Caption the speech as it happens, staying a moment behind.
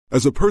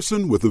As a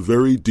person with a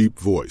very deep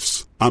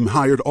voice, I'm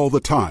hired all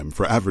the time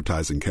for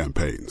advertising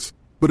campaigns.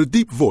 But a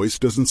deep voice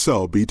doesn't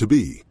sell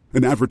B2B,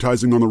 and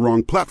advertising on the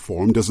wrong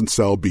platform doesn't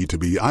sell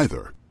B2B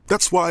either.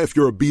 That's why if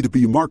you're a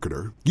B2B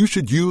marketer, you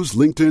should use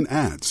LinkedIn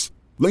ads.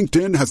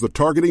 LinkedIn has the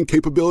targeting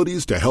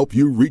capabilities to help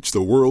you reach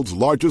the world's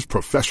largest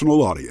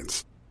professional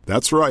audience.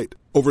 That's right,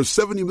 over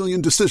 70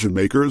 million decision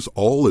makers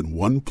all in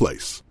one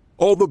place.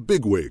 All the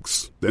big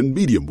wigs, then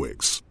medium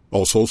wigs,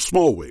 also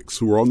small wigs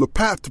who are on the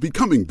path to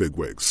becoming big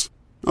wigs.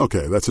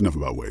 Okay, that's enough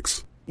about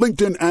wigs.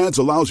 LinkedIn ads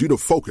allows you to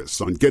focus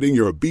on getting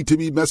your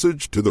B2B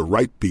message to the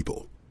right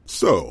people.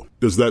 So,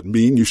 does that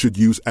mean you should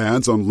use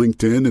ads on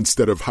LinkedIn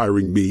instead of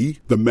hiring me,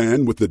 the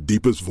man with the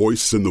deepest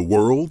voice in the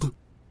world?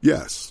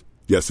 Yes.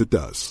 Yes, it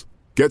does.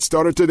 Get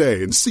started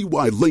today and see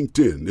why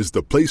LinkedIn is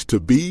the place to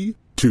be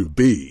to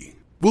be.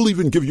 We'll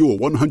even give you a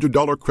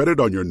 $100 credit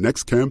on your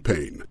next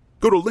campaign.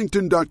 Go to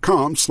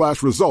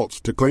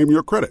linkedin.com/results to claim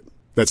your credit.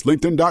 That's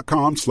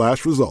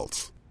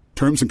linkedin.com/results.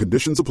 Terms and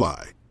conditions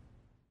apply.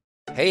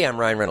 Hey, I'm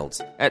Ryan Reynolds.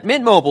 At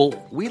Mint Mobile,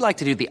 we like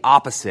to do the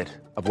opposite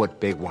of what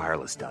Big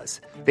Wireless does.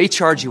 They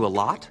charge you a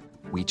lot,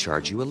 we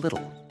charge you a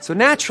little. So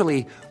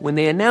naturally, when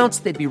they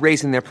announced they'd be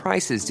raising their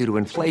prices due to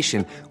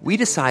inflation, we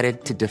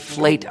decided to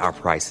deflate our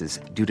prices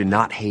due to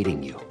not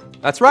hating you.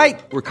 That's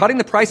right. We're cutting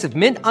the price of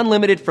Mint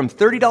Unlimited from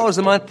 $30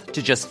 a month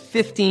to just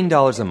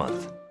 $15 a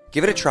month.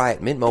 Give it a try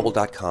at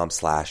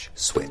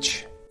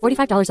mintmobile.com/switch.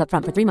 $45 up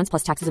front for 3 months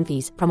plus taxes and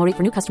fees. Promo rate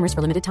for new customers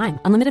for limited time.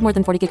 Unlimited more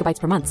than 40 gigabytes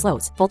per month.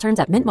 Slows full terms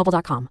at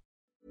mintmobile.com.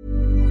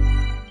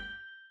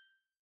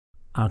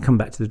 I'll come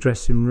back to the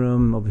dressing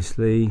room,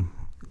 obviously,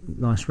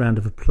 nice round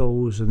of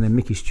applause, and then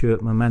Mickey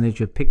Stewart, my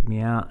manager, picked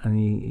me out and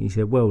he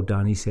said, well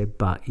done. He said,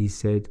 but he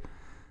said,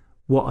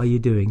 what are you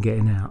doing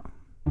getting out?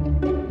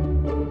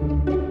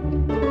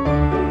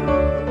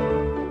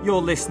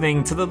 You're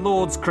listening to the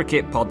Lord's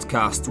Cricket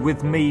Podcast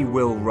with me,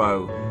 Will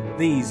Rowe.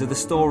 These are the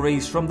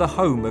stories from the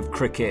home of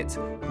cricket,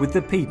 with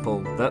the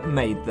people that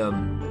made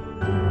them.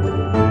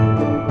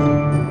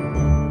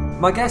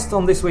 My guest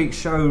on this week's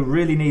show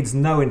really needs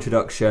no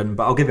introduction,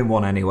 but I'll give him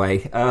one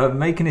anyway.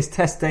 Making his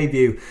Test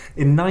debut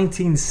in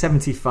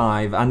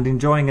 1975 and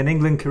enjoying an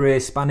England career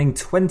spanning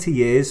 20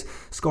 years,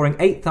 scoring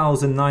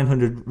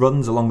 8,900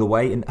 runs along the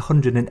way in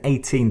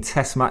 118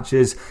 Test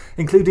matches,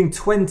 including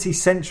 20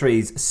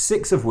 centuries,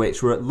 6 of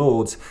which were at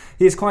Lord's.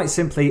 He is quite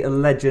simply a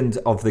legend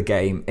of the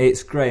game.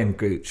 It's Graham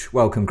Gooch.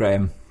 Welcome,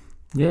 Graham.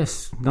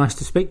 Yes, nice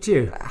to speak to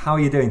you. How are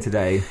you doing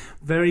today?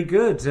 Very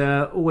good.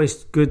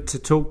 Always good to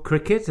talk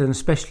cricket, and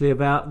especially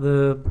about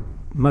the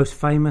most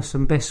famous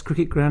and best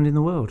cricket ground in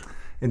the world.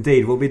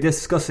 Indeed, we'll be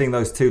discussing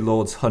those two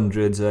Lord's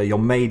hundreds, your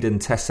maiden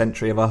Test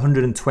century of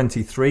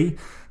 123,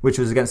 which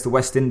was against the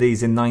West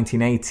Indies in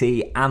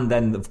 1980, and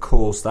then, of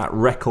course, that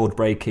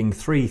record-breaking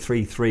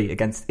 333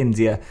 against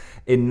India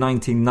in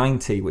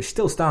 1990, which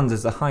still stands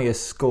as the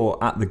highest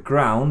score at the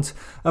ground.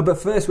 But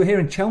first, we're here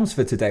in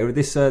Chelmsford today.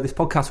 This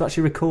podcast we're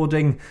actually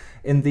recording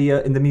in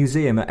the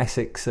museum at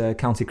Essex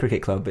County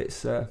Cricket Club.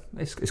 It's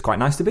quite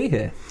nice to be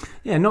here.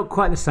 Yeah, not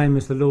quite the same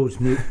as the Lord's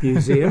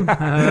Museum.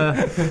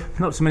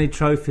 Not so many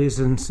trophies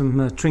and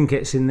some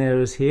trinkets in there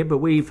as here, but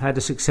we've had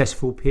a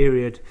successful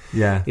period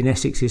in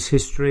Essex's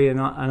history, and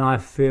I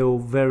feel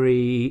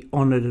very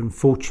honoured and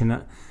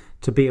fortunate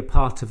to be a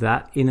part of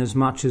that, in as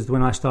much as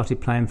when I started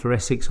playing for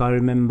Essex, I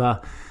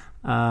remember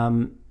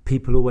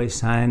people always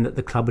saying that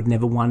the club had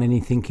never won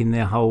anything in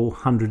their whole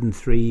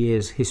 103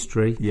 years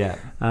history. Yeah.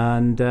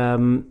 And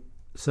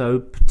so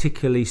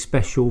particularly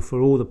special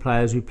for all the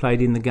players who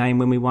played in the game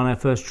when we won our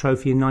first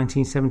trophy in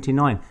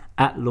 1979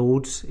 at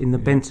Lord's in the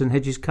Benson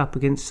Hedges Cup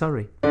against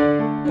Surrey.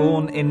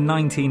 Born in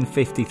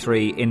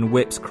 1953 in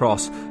Whipps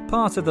Cross,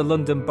 part of the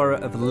London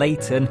borough of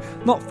Leighton,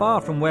 not far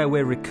from where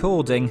we're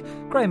recording,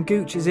 Graham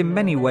Gooch is in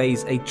many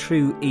ways a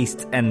true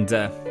East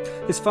Ender.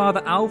 His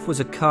father Alf was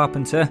a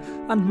carpenter,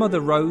 and mother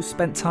Rose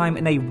spent time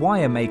in a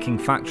wire-making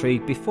factory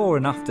before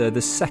and after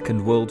the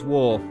Second World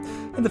War.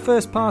 In the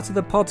first part of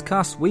the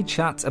podcast, we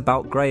chat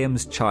about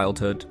Graham's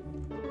childhood.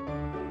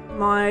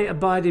 My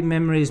abiding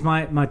memories,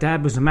 my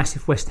dad was a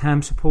massive West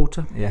Ham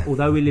supporter. Yeah.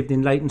 Although we lived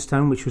in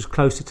Leytonstone, which was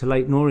closer to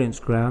Leighton Orient's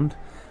ground,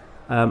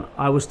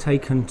 I was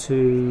taken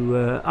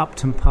to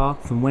Upton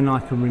Park from when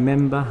I can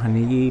remember, and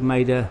he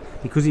made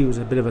because he was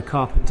a bit of a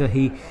carpenter,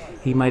 he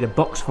made a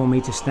box for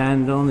me to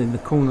stand on in the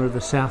corner of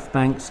the South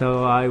Bank,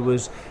 so I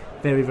was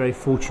very, very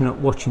fortunate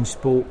watching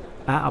sport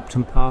at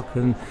Upton Park,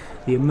 and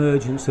the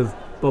emergence of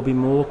Bobby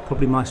Moore,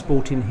 probably my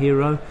sporting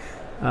hero,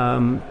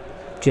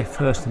 Jeff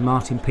Hurst and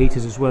Martin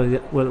Peters, as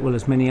well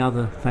as many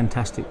other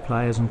fantastic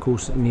players. And of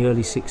course, in the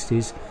early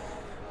 60s,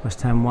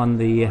 West Ham won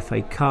the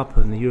FA Cup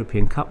and the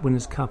European Cup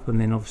Winners' Cup, and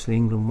then obviously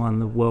England won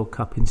the World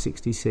Cup in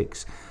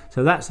 66.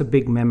 So that's a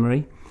big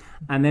memory.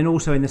 And then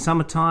also in the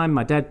summertime,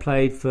 my dad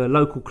played for a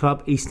local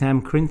club, East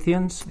Ham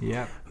Corinthians,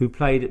 who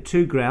played at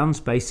two grounds,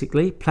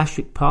 basically.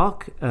 Plashwick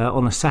Park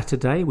on a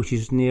Saturday, which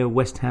is near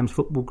West Ham's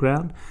football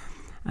ground,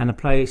 and a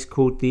place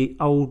called the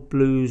Old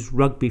Blues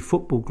Rugby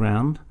Football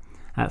Ground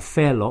at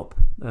Fairlop,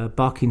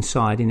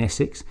 Barkingside in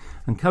Essex.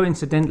 And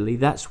coincidentally,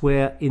 that's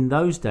where, in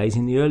those days,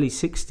 in the early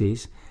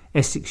 60s,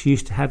 Essex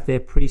used to have their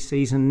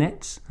pre-season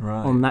nets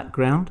on that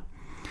ground.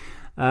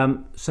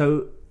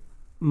 So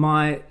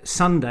my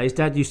Sundays,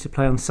 Dad used to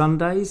play on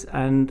Sundays,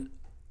 and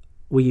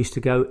we used to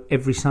go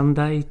every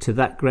Sunday to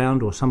that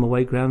ground, or some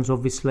away grounds,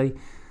 obviously.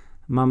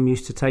 Mum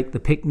used to take the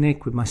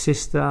picnic with my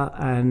sister,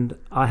 and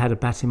I had a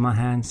bat in my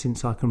hand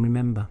since I can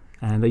remember.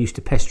 And I used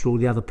to pester all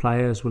the other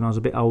players when I was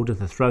a bit older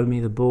to throw me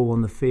the ball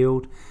on the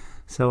field.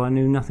 So I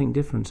knew nothing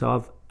different. So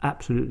I've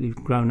absolutely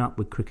grown up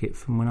with cricket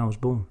from when I was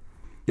born.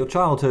 Your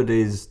childhood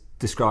is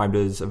described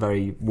as a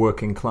very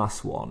working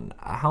class one.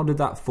 How did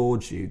that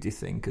forge you, do you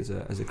think, as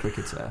a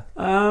cricketer?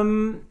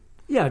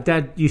 Yeah,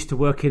 Dad used to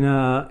work in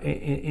a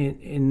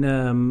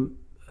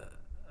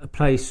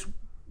place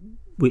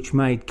which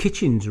made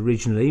kitchens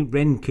originally,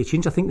 Wren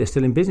kitchens. I think they're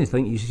still in business. I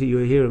think you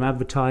hear them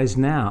advertised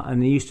now.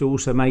 And they used to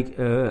also make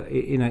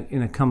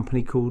in a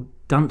company called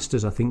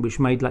Dunster's, I think, which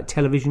made like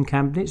television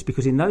cabinets,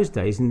 because in those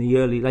days, in the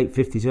late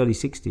 50s, early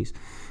 60s,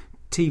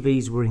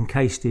 TVs were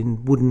encased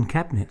in wooden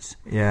cabinets.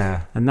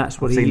 Yeah, and that's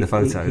what I've seen the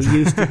photos. He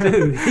used to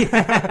do.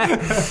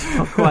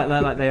 Not quite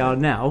like they are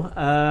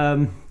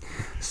now.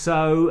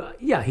 So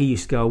yeah, he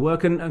used to go to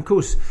work, and of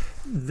course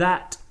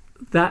that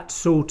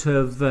sort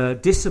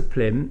of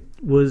discipline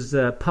was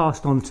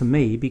passed on to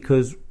me,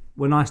 because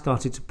when I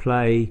started to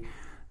play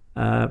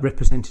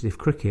representative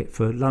cricket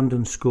for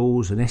London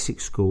schools and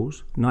Essex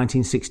schools,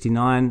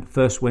 1969,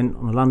 first went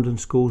on a London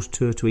schools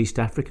tour to East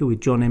Africa with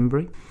John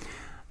Embry,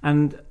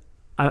 and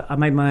I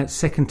made my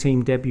second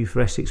team debut for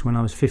Essex when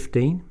I was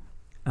 15,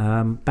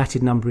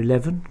 batted number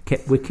 11,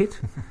 kept wicket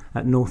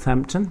at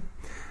Northampton.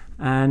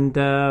 And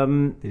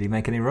did he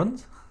make any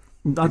runs?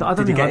 I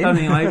don't think I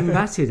even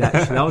batted,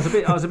 actually. I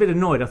was a bit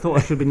annoyed. I thought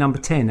I should be number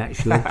 10,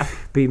 actually,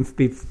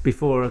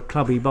 before a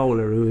clubby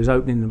bowler who was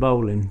opening the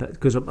bowling.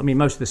 Because, I mean,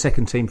 most of the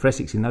second team for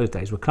Essex in those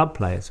days were club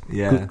players,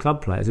 good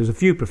club players. There was a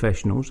few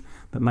professionals,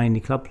 but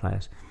mainly club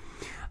players.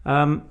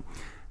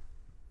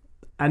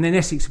 And then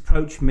Essex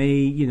approached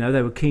me. You know,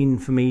 they were keen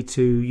for me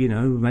to, you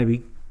know,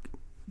 maybe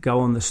go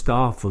on the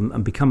staff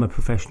and become a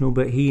professional,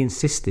 but he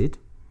insisted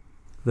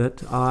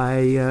that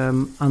I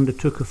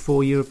undertook a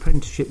 4-year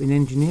apprenticeship in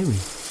engineering.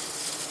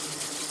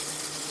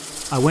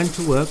 I went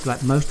to work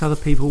like most other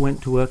people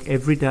went to work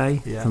every day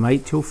from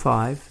 8 till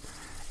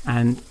 5,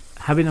 and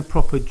having a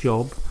proper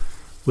job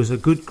was a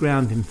good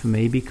grounding for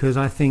me, because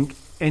I think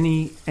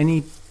any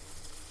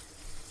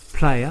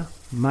player,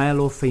 male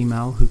or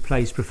female, who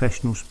plays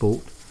professional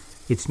sport,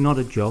 it's not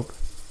a job,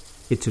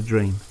 it's a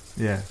dream.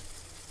 Yeah.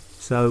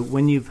 So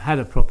when you've had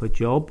a proper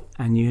job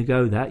and you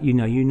go that, you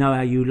know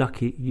how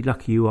lucky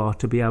you are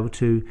to be able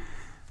to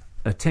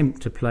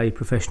attempt to play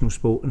professional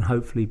sport and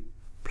hopefully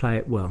play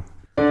it well.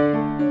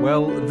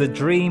 Well, the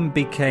dream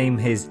became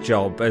his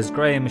job as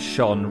Graham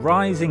shone,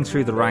 rising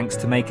through the ranks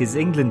to make his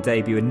England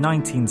debut in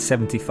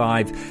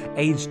 1975,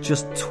 aged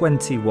just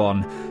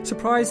 21.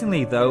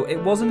 Surprisingly, though,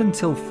 it wasn't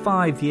until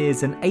 5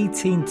 years and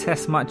 18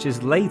 test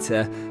matches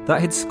later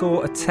that he'd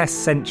score a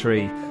test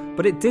century.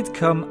 But it did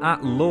come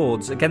at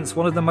Lord's against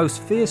one of the most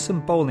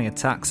fearsome bowling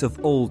attacks of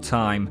all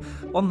time.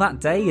 On that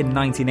day in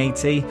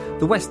 1980,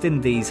 the West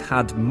Indies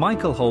had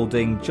Michael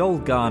Holding, Joel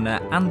Garner,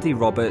 Andy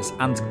Roberts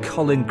and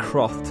Colin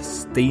Croft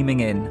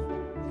steaming in.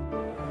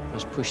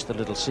 Just pushed the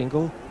little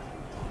single.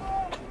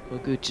 Well,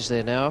 Gooch is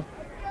there now.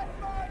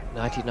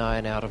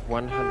 99 out of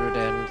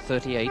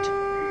 138.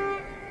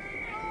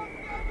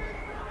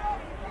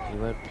 He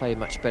won't play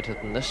much better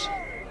than this.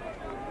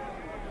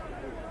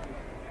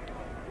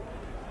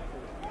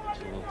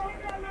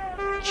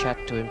 Chat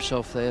to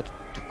himself there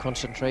to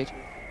concentrate.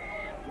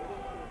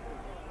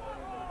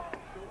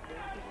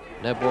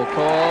 No ball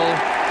call,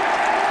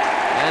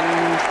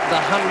 and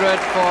the 100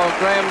 for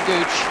Graham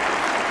Gooch,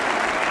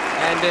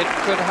 and it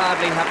could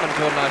hardly happen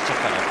to a nicer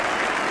fellow.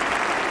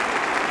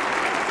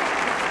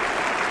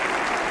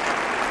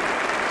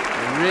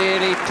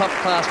 Really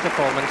top-class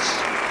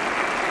performance.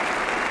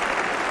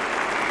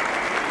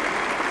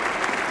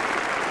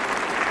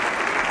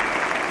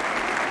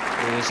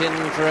 He's in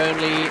for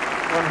only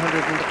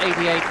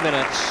 188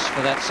 minutes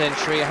for that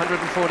century.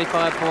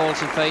 145 balls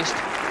he faced,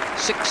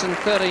 6 and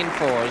 13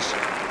 fours.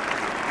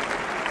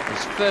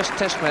 His first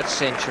test match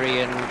century,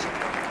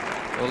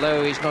 and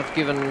although he's not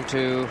given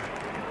to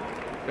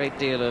a great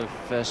deal of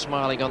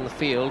smiling on the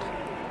field,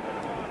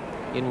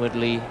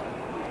 inwardly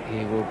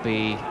he will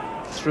be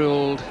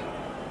thrilled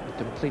and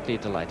completely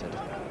delighted.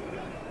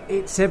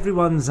 It's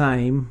everyone's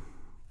aim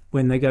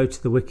when they go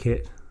to the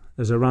wicket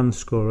as a run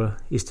scorer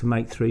is to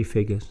make 3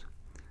 figures.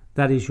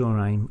 That is your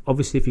aim.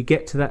 Obviously, if you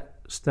get to that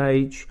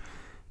stage,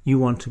 you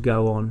want to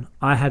go on.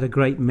 I had a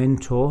great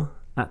mentor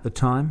at the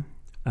time.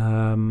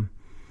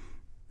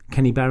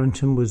 Kenny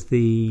Barrington was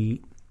the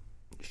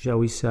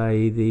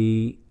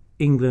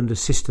England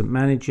assistant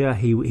manager.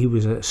 He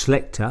was a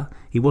selector.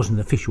 He wasn't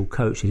an official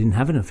coach. He didn't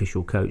have an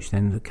official coach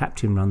then. The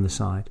captain ran the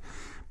side.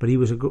 But he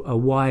was a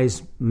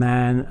wise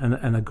man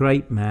and a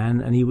great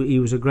man, and he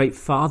was a great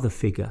father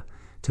figure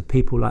to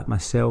people like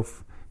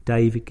myself,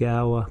 David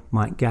Gower,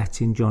 Mike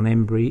Gattin, John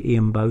Embry,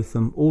 Ian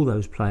Botham, all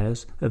those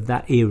players of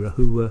that era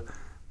who were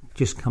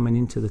just coming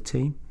into the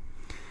team.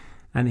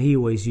 And he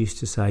always used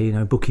to say,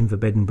 book him for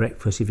bed and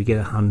breakfast. If you get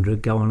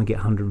 100, go on and get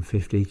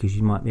 150 because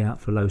you might be out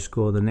for low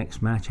score the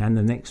next match and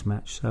the next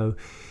match. So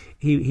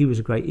he was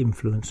a great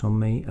influence on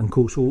me. And of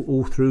course,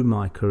 all through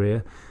my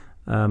career,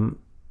 the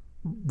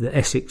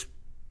Essex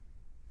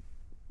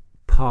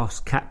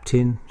past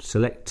captain,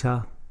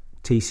 selector,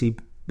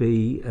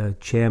 TCB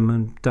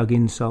chairman, Doug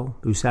Insole,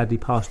 who sadly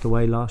passed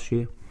away last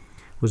year,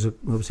 was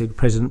obviously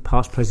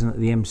past president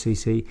of the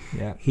MCC.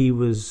 Yeah. He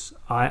was,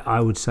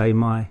 I would say,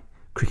 my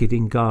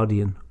cricketing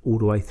guardian all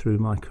the way through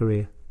my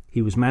career.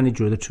 He was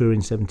manager of the tour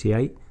in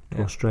 78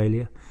 to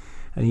Australia,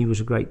 and he was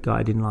a great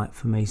guiding light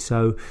for me.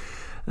 So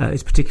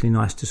it's particularly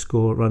nice to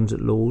score runs at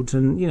Lords,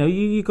 and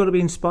you've got to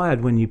be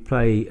inspired when you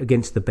play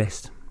against the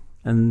best,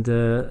 and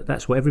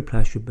that's what every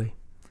player should be.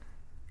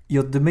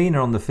 Your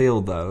demeanour on the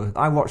field, though,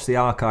 I watched the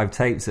archive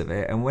tapes of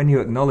it, and when you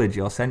acknowledge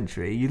your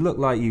century, you look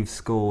like you've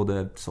scored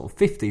a sort of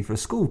 50 for a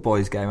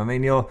schoolboy's game. I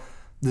mean,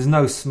 there's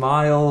no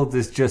smile,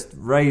 there's just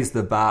raise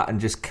the bat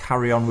and just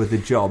carry on with the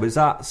job. Is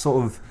that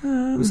sort of,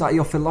 was that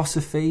your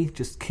philosophy?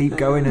 Just keep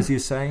going, as you're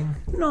saying?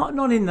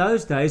 Not in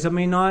those days. I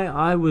mean,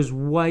 I was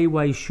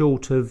way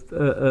short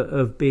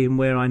of being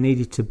where I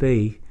needed to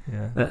be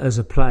as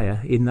a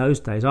player in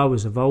those days. I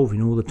was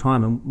evolving all the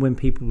time, and when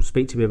people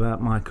speak to me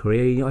about my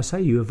career, I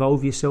say you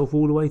evolve yourself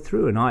all the way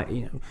through,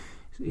 and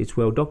it's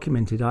well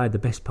documented. I had the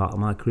best part of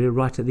my career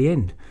right at the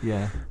end.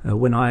 Yeah.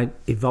 When I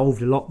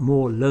evolved a lot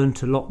more,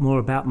 learnt a lot more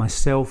about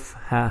myself,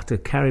 how to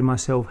carry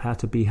myself, how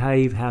to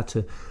behave, how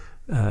to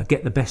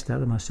get the best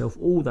out of myself.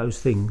 All those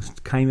things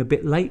came a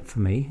bit late for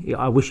me.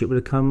 I wish it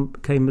would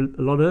have came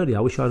a lot earlier.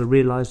 I wish I'd have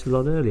realised a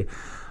lot earlier.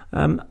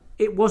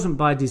 It wasn't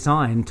by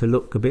design to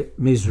look a bit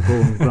miserable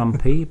and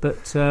grumpy,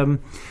 but I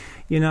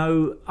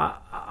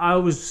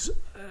was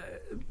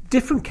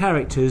different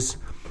characters,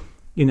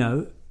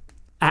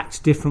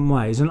 act different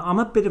ways, and I'm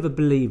a bit of a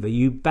believer.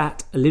 You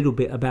bat a little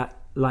bit about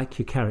like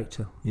your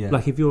character.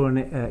 Like if you're an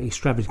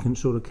extravagant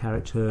sort of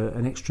character,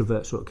 an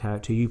extrovert sort of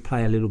character, you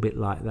play a little bit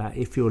like that.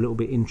 If you're a little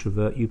bit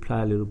introvert, you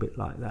play a little bit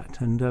like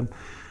that. And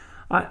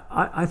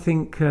I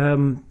think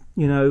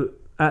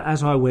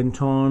as I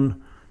went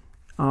on,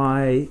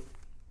 I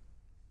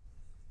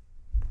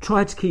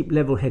tried to keep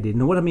level-headed.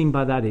 And what I mean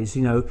by that is,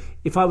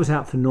 if I was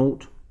out for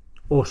naught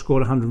or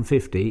scored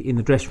 150 in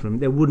the dressing room,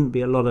 there wouldn't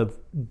be a lot of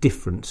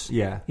difference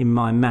in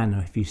my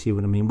manner, if you see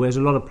what I mean. Whereas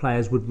a lot of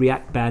players would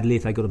react badly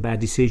if they got a bad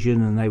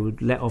decision and they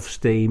would let off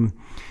steam,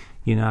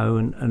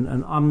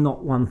 and I'm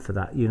not one for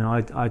that.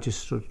 I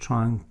just sort of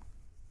try and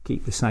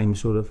keep the same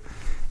sort of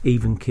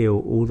even keel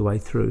all the way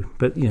through.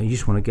 But, you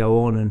just want to go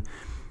on and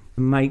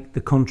make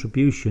the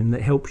contribution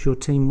that helps your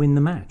team win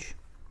the match.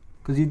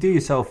 Because you do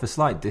yourself a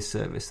slight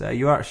disservice there.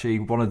 You're actually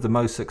one of the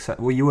most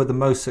successful. You were the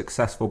most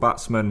successful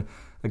batsman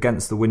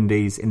against the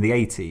Windies in the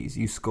 80s.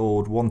 You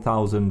scored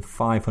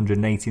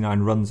 1,589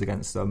 runs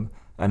against them,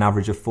 an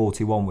average of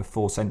 41 with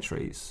 4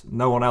 centuries.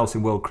 No one else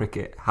in world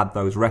cricket had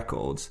those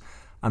records,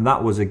 and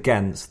that was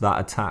against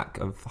that attack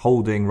of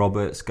Holding,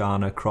 Roberts,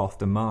 Garner,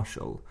 Croft and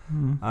Marshall.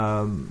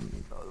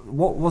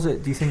 What was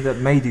it, do you think, that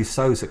made you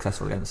so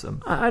successful against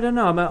them? I don't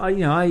know.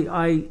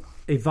 I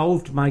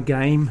evolved my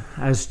game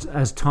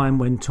as time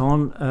went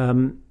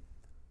on.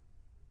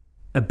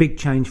 A big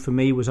change for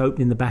me was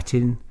opening the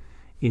batting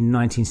in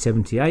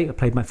 1978. I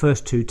played my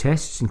first 2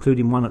 tests,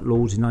 including one at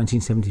Lords in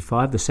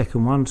 1975. The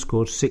second one,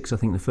 scored 6, I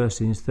think, the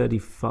first innings,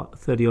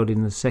 30-odd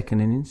in the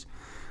second innings.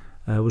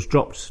 Was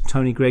dropped.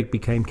 Tony Gregg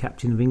became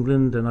captain of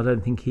England, and I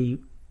don't think he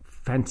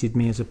fancied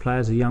me as a player,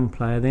 as a young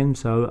player then,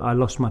 so I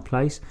lost my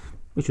place,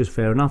 which was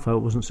fair enough. I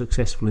wasn't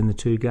successful in the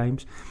 2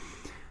 games.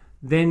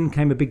 Then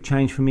came a big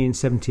change for me in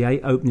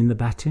 78, opening the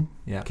batting.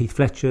 Yeah. Keith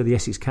Fletcher, the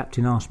Essex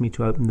captain, asked me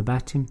to open the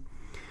batting.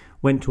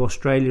 Went to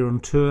Australia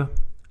on tour.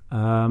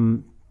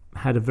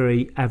 Had a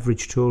very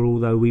average tour,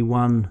 although we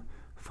won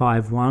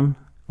 5-1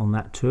 on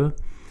that tour.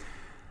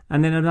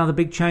 And then another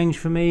big change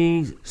for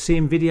me,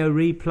 seeing video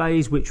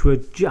replays, which were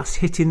just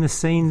hitting the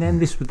scene then.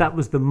 That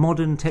was the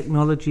modern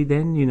technology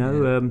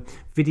then,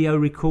 video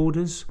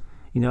recorders.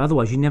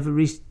 Otherwise you never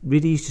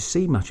really used to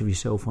see much of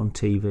yourself on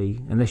TV,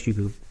 unless you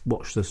could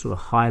watch the sort of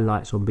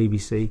highlights on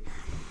BBC.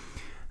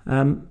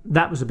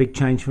 That was a big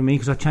change for me,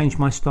 because I changed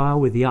my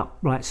style with the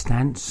upright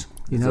stance.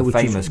 It's a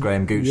famous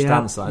Graham Gooch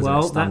stance,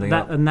 standing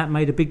up. And that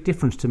made a big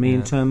difference to me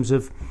in terms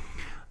of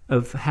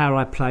how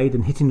I played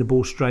and hitting the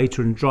ball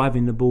straighter and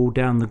driving the ball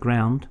down the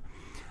ground.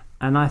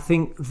 And I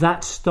think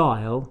that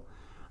style,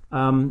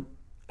 I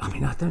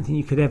don't think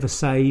you could ever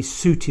say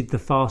suited the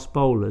fast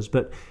bowlers,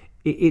 but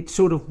it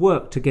sort of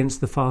worked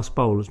against the fast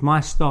bowlers. My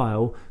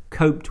style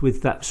coped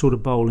with that sort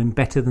of bowling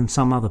better than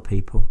some other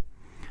people.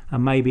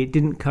 And maybe it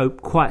didn't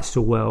cope quite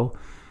so well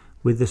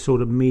with the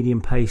sort of medium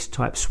pace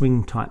type,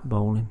 swing type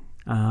bowling.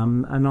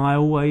 And I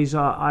always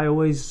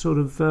sort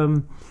of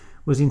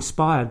was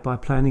inspired by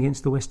playing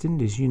against the West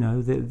Indies. They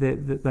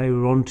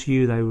were onto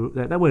you. They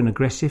weren't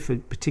aggressive,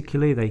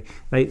 particularly.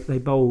 They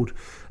bowled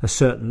a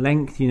certain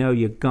length.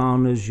 Your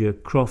Garners, your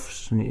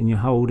Crofts, and your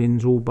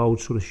Holdings all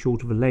bowled sort of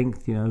short of a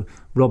length.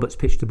 Roberts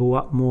pitched the ball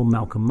up more.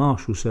 Malcolm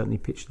Marshall certainly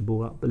pitched the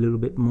ball up a little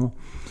bit more.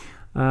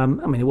 I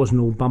mean, it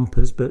wasn't all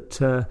bumpers, but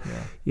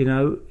you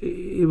know,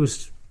 it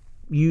was.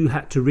 You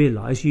had to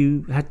realise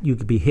you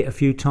could be hit a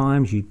few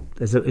times.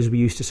 As we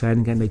used to say in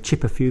the game, they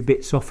chip a few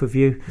bits off of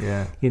you.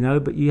 Yeah. You know,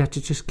 but you had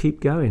to just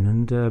keep going,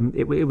 and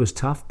it was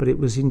tough, but it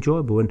was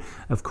enjoyable. And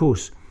of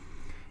course,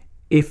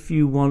 if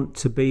you want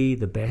to be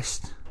the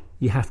best,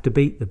 you have to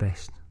beat the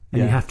best,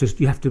 and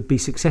you have to be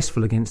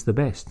successful against the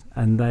best.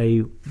 And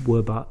they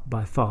were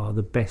by far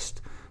the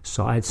best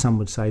side. Some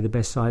would say the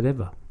best side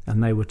ever,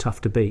 and they were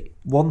tough to beat.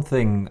 One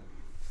thing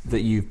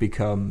that you've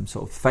become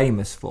sort of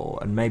famous for,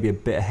 and maybe a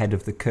bit ahead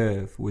of the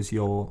curve, was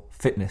your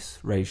fitness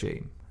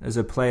regime. As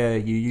a player,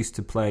 you used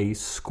to play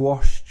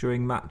squash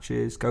during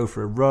matches, go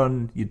for a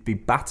run, you'd be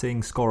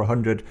batting, score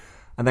 100,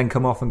 and then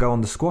come off and go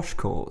on the squash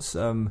courts.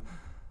 I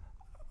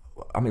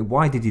mean,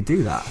 why did you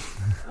do that?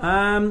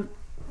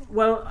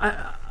 Well,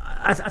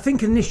 I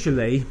think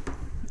initially,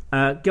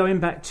 going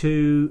back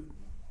to,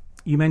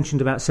 you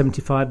mentioned about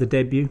 75, the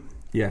debut,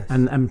 yes,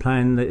 and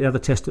playing the other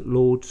test at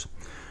Lord's.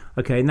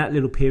 Okay, in that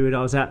little period,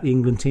 I was at the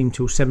England team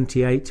till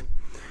 78.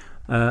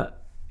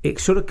 It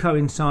sort of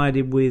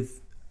coincided with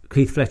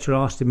Keith Fletcher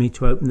asking me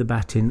to open the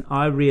batting.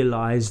 I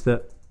realised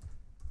that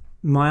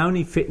my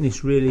only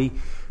fitness really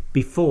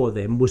before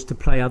then was to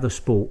play other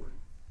sport.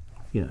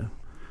 You know,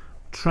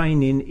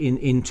 training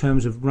in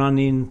terms of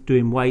running,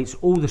 doing weights,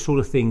 all the sort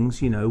of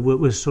things, you know,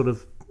 was sort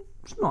of,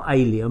 it's not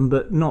alien,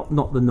 but not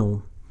the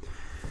norm.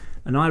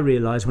 And I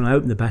realised when I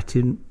opened the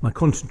batting, my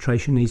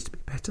concentration needs to be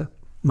better.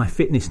 My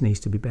fitness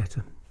needs to be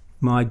better.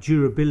 My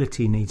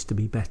durability needs to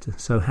be better.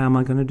 So how am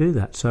I going to do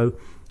that? So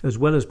as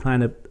well as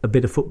playing a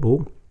bit of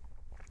football,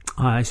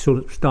 I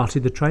sort of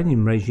started the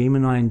training regime,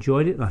 and I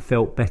enjoyed it and I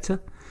felt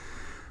better.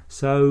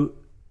 So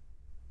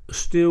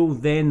still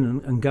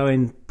then, and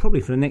going probably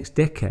for the next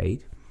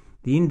decade,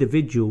 the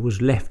individual was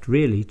left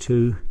really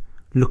to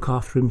look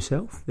after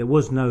himself. There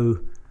was no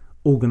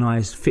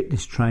organised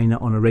fitness trainer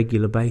on a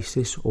regular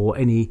basis, or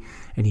any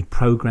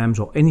programs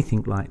or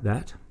anything like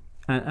that.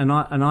 And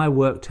I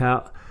worked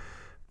out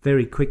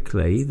very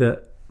quickly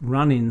that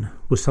running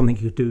was something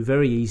you could do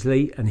very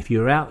easily, and if you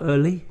were out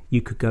early,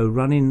 you could go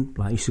running.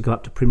 Like I used to go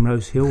up to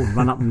Primrose Hill and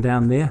run up and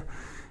down there,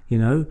 you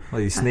know. Well,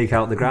 you sneak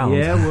out the ground.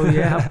 Yeah, well,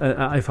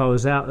 yeah. If I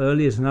was out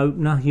early as an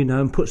opener, you know,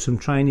 and put some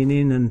training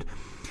in, and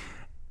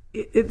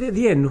at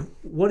the end,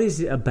 what is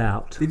it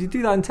about? Did you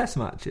do that in test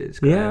matches,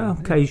 Graham? Yeah,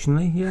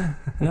 occasionally, yeah.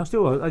 I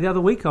still. The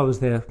other week I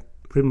was there,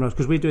 Primrose,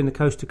 because we're doing the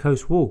Coast to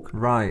Coast walk,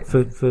 right,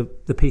 for the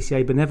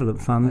PCA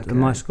Benevolent Fund and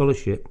my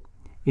scholarship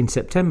in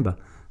September.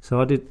 So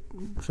I did.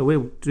 So we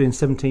were doing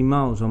 17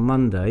 miles on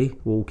Monday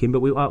walking, but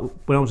when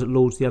I was at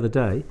Lord's the other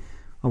day,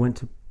 I went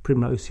to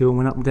Primrose Hill and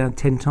went up and down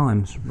 10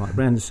 times, like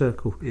round the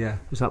circle. Yeah,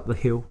 just up the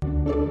hill.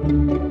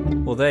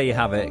 Well, there you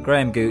have it,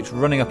 Graham Gooch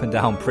running up and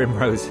down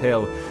Primrose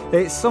Hill.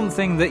 It's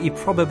something that you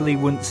probably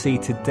wouldn't see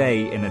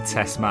today in a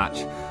test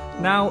match.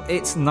 Now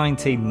it's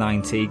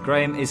 1990,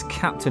 Graham is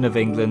captain of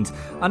England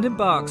and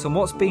embarks on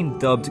what's been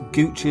dubbed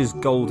Gooch's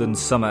Golden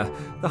Summer,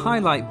 the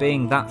highlight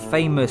being that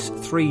famous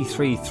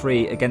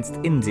 3-3-3 against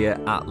India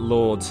at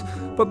Lord's.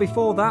 But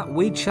before that,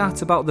 we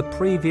chat about the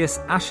previous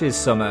Ashes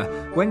summer,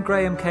 when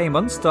Graham came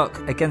unstuck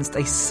against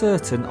a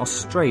certain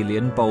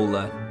Australian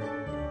bowler.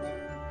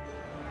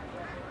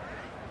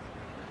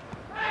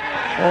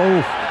 Oh,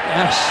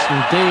 yes,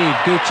 indeed,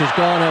 Gooch has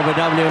gone over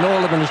W, and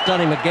Alderman has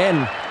done him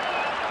again.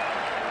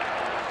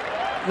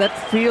 That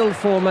field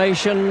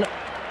formation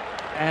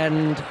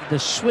and the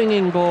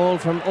swinging ball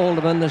from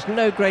Alderman, there's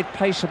no great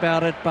pace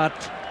about it,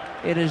 but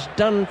it is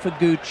done for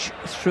Gooch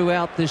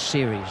throughout this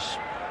series.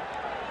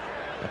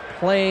 They're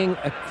playing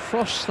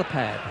across the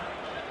pad.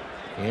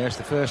 Yes,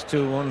 the first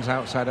two ones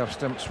outside off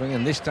stump swing,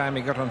 and this time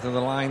he got onto the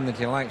line that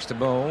he likes to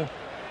bowl,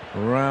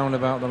 round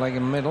about the leg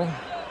and middle,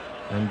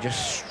 and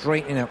just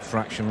straightening up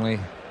fractionally,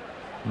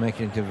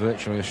 making it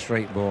virtually a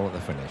straight ball at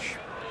the finish.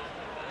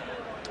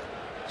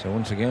 So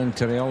once again,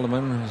 Terry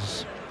Alderman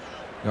has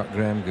got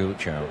Graham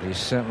Gooch out. He's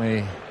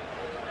certainly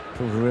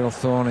proved a real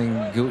thorn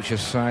in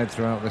Gooch's side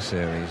throughout the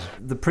series.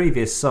 The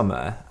previous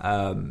summer,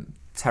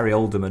 Terry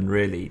Alderman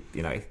really,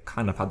 you know,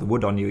 kind of had the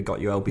wood on you. He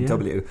got you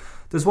LBW. Yeah.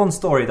 There's one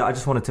story that I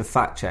just wanted to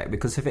fact check,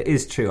 because if it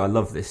is true, I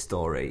love this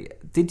story.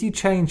 Did you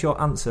change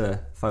your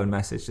answer phone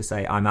message to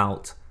say, "I'm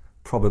out,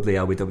 probably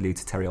LBW"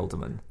 to Terry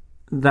Alderman?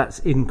 That's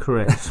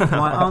incorrect.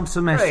 My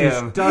answer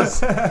message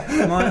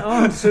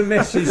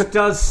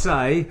does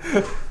say,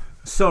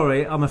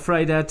 "Sorry, I'm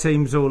afraid our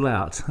team's all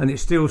out," and it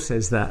still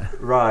says that.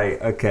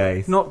 Right,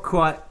 okay. Not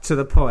quite to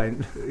the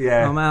point.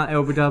 Yeah. I'm out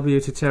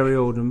LBW to Terry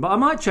Alderman, but I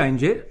might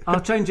change it.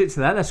 I'll change it to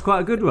that. That's quite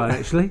a good one,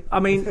 actually.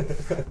 I mean,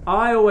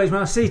 I always,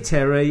 when I see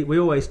Terry, we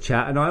always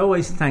chat, and I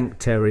always thank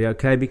Terry,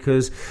 okay,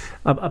 because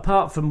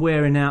apart from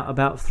wearing out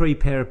about 3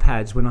 pair of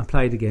pads when I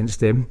played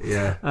against him,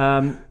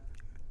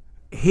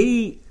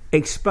 he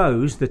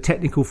exposed the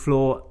technical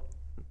flaw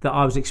that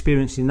I was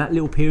experiencing in that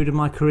little period of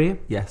my career.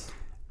 Yes.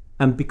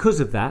 And because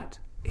of that,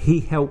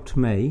 he helped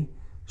me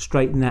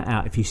straighten that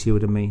out, if you see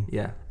what I mean.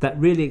 Yeah. That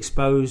really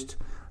exposed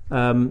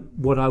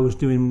what I was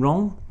doing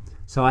wrong.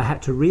 So I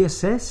had to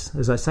reassess,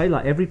 as I say,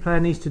 like every player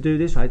needs to do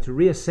this. I had to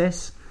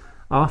reassess.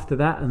 after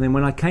that. And then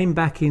when I came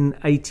back in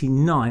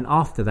 89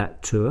 after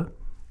that tour,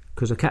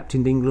 because I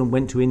captained England,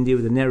 went to India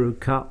with the Nehru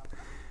Cup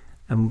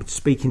and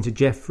speaking to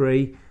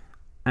Jeffrey,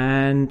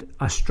 and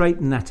I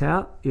straightened that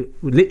out,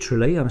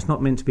 literally, and it's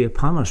not meant to be a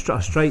pun, I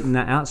straightened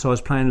that out, so I was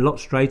playing a lot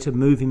straighter,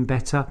 moving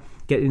better,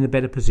 getting in a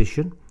better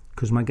position,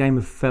 because my game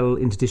fell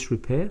into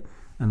disrepair,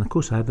 and of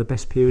course I had the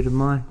best period of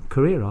my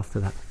career after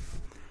that.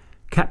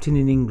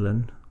 Captaining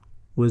England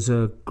was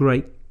a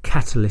great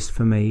catalyst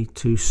for me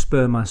to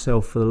spur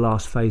myself for the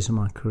last phase of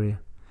my career.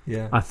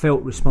 Yeah. I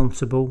felt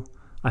responsible.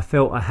 I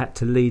felt I had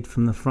to lead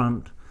from the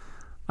front.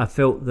 I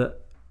felt that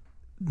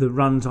the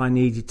runs I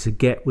needed to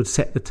get would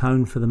set the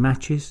tone for the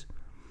matches,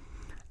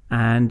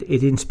 and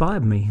it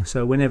inspired me.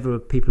 So whenever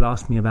people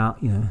ask me about,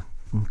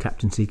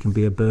 captaincy can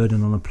be a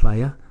burden on a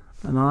player,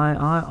 and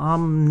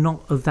I'm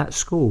not of that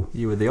school.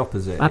 You were the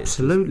opposite.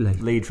 Absolutely.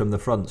 Lead from the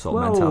front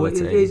sort of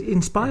mentality. It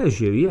inspires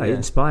you, yeah. It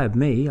inspired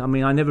me. I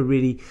mean, I never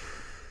really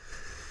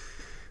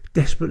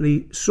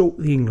desperately sought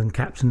the England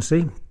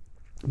captaincy,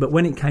 but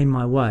when it came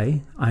my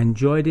way, I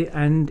enjoyed it,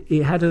 and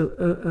it had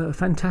a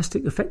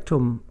fantastic effect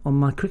on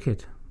my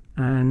cricket.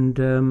 And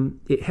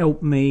it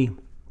helped me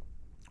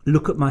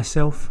look at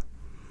myself,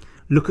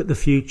 look at the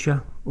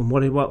future, and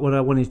what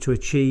I wanted to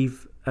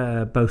achieve,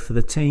 both for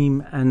the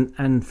team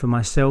and for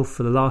myself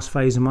for the last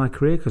phase of my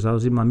career, because I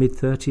was in my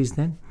mid-30s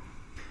then.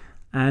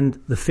 And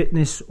the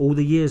fitness, all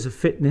the years of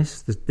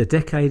fitness, the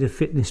decade of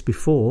fitness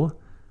before,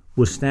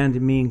 was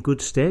standing me in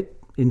good stead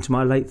into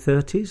my late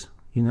 30s,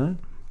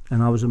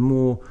 and I was a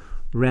more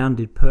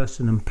rounded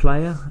person and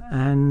player,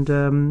 and,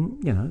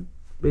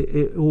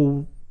 it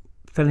all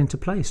fell into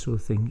place, sort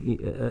of thing,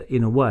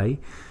 in a way.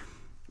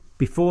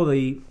 Before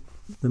the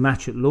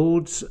match at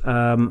Lord's,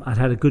 I'd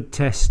had a good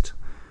test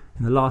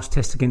in the last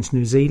test against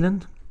New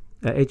Zealand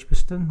at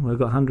Edgbaston, where I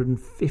got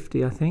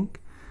 150, I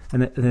think.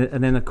 And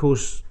then, of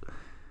course,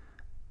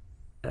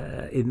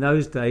 in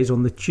those days,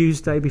 on the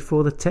Tuesday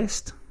before the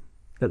test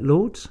at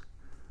Lord's,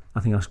 I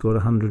think I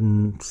scored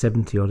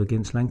 170-odd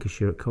against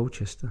Lancashire at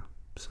Colchester.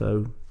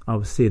 So I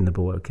was seeing the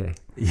ball okay.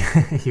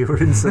 Yeah, you were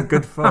in some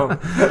good form.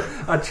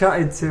 I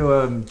chatted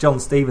to John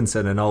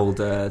Stevenson, an old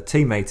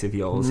teammate of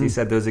yours. He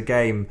said there was a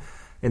game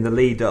in the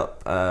lead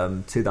up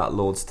to that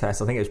Lord's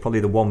test. I think it was probably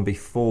the one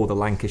before the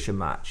Lancashire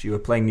match. You were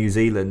playing New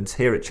Zealand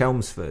here at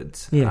Chelmsford.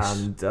 Yes.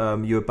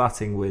 And you were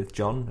batting with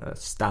John,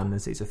 Stan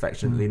as he's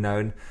affectionately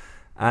known.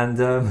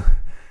 And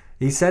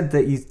he said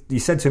that you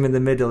said to him in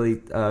the middle,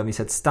 he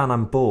said, "Stan,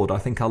 I'm bored. I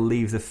think I'll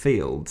leave the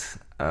field."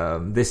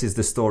 This is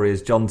the story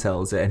as John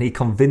tells it, and he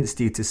convinced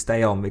you to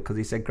stay on because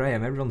he said,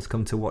 "Graham, everyone's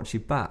come to watch you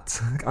bat."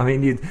 I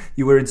mean,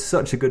 you were in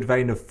such a good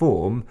vein of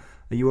form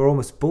that you were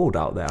almost bored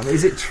out there. I mean,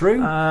 is it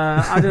true?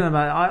 I don't know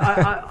about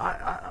it.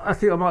 I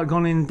think I might have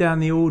gone in down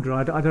the order.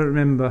 I don't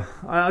remember.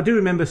 I do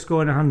remember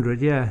scoring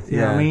 100. Yeah.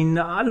 I mean,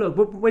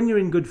 look, when you're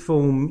in good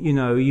form,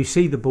 you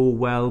see the ball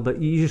well, but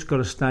you just got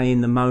to stay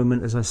in the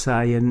moment, as I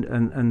say,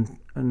 and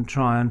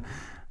try and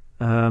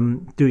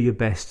do your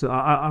best.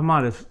 I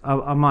might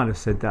have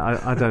said that.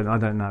 I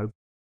don't know.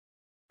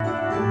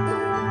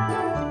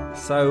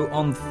 So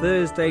on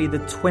Thursday the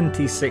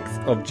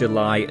 26th of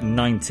July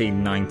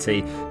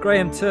 1990,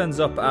 Graham turns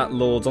up at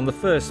Lord's on the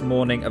first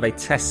morning of a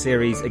test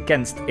series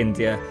against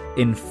India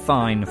in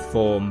fine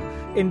form.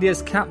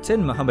 India's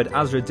captain Mohammad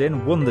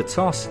Azharuddin won the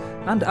toss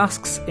and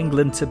asks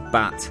England to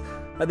bat.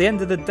 At the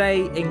end of the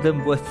day,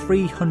 England were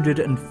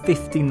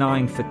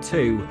 359 for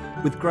 2,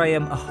 with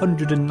Graham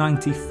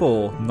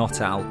 194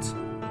 not out.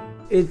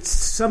 It's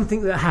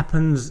something that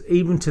happens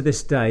even to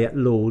this day at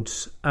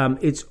Lord's.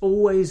 It's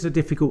always a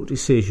difficult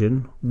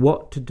decision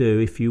what to do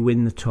if you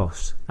win the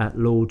toss at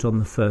Lord's on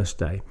the first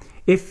day.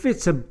 If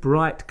it's a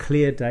bright,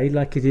 clear day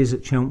like it is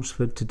at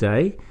Chelmsford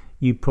today,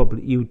 you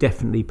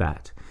definitely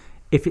bat.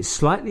 If it's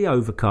slightly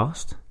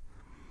overcast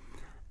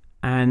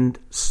and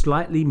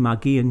slightly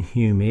muggy and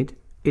humid,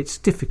 it's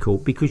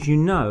difficult because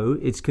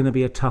it's going to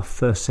be a tough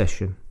first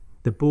session.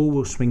 The ball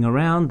will swing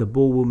around, the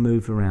ball will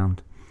move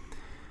around.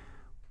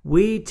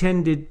 We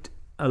tended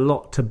a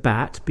lot to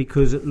bat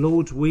because at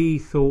Lord's we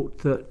thought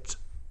that,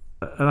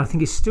 and I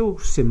think it's still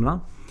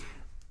similar,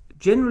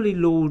 generally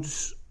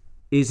Lord's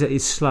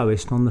is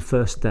slowest on the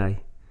first day.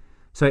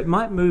 So it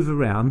might move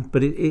around,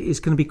 but it's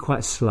going to be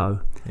quite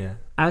slow. Yeah.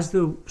 As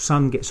the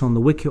sun gets on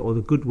the wicket or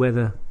the good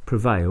weather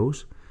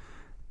prevails,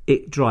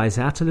 it dries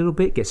out a little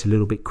bit, gets a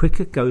little bit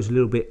quicker, goes a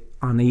little bit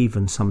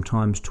uneven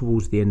sometimes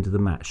towards the end of the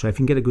match. So if you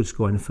can get a good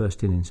score in the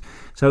first innings.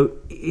 So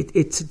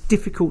it's a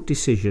difficult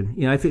decision.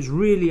 If it's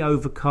really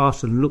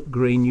overcast and look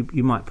green,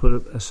 you might put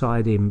a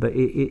side in, but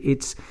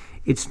it's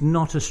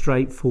not a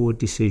straightforward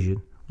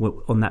decision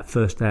on that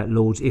first day at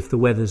Lord's if the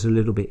weather's a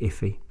little bit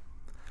iffy.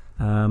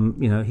 I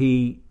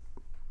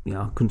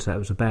couldn't say it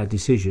was a bad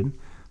decision,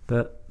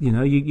 but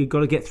you've got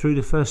to get through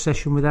the first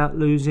session without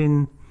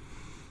losing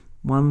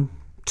 1-2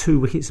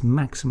 wickets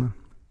maximum.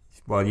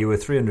 Well, you were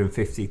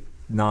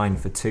 359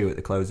 for 2 at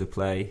the close of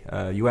play.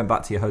 You went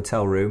back to your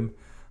hotel room,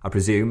 I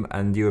presume,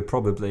 and you were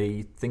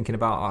probably thinking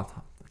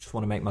about just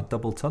want to make my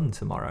double ton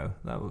tomorrow.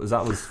 That was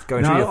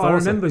going through your thoughts. I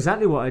remember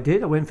exactly what I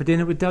did. I went for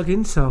dinner with Doug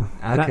Insole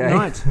that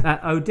night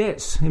at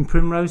Odette's in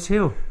Primrose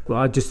Hill. Well,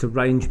 I just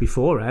arranged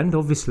beforehand,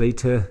 obviously,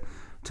 to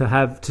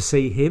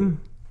see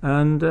him.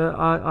 And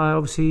I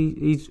obviously,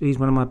 he's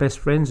one of my best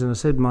friends, and I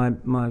said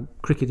my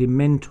cricketing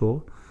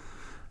mentor.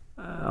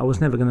 I was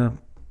never going to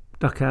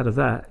duck out of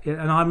that.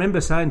 And I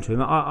remember saying to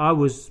him, I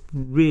was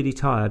really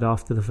tired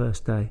after the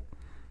first day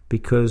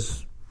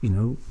because,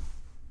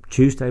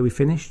 Tuesday we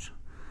finished.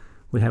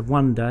 We had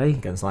one day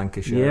against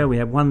Lancashire. Yeah, we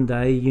had one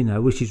day,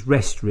 which is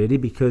rest really,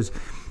 because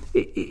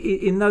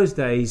in those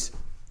days,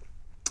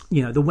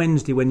 the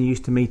Wednesday when you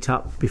used to meet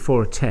up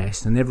before a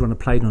test and everyone had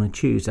played on a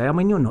Tuesday. I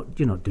mean, you're not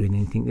doing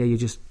anything there. You're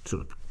just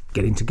sort of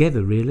getting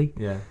together, really.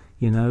 Yeah.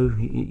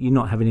 You're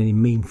not having any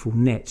meaningful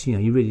nets.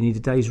 You really need a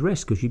day's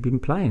rest because you've been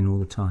playing all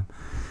the time.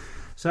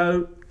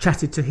 So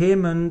chatted to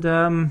him and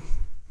and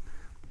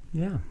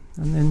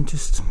then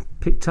just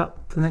picked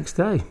up the next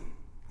day.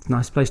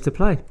 Nice place to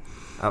play.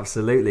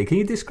 Absolutely. Can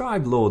you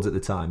describe Lords at the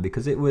time?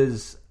 Because it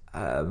was,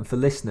 for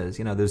listeners,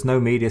 there's no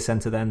media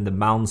centre then. The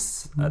mound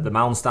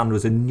stand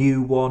was a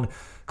new one.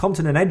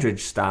 Compton and Edridge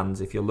stands,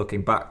 if you're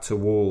looking back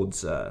towards,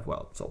 sort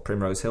of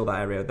Primrose Hill, that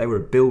area, they were a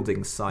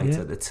building site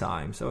at the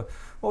time. So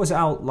what was it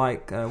out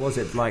like? Was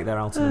it like they're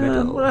out in the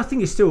middle? Well, I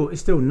think it's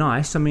still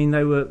nice. I mean,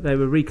 they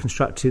were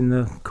reconstructing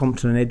the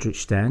Compton and Edridge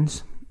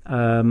stands.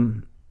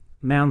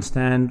 Mound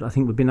stand, I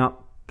think we've been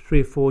up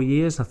 3 or 4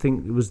 years. I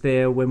think it was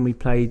there when we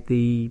played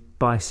the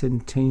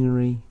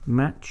bicentenary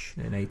match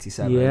in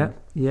 '87.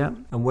 Yeah.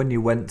 And when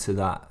you went to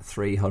that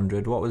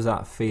 300, what was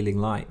that feeling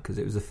like? Because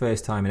it was the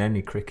first time in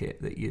any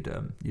cricket that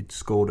you'd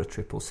scored a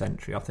triple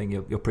century. I think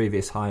your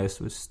previous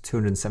highest was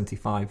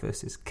 275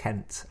 versus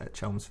Kent at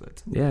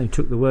Chelmsford. Yeah, you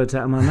took the words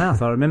out of my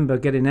mouth. I remember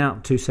getting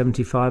out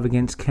 275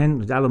 against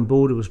Kent. Alan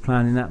Border was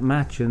playing in that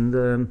match,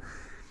 and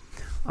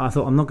I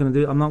thought I'm not going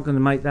to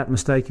make that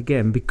mistake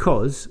again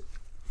because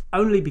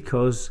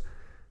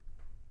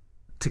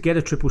to get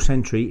a triple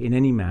century in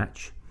any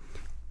match,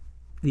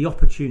 the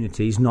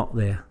opportunity is not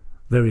there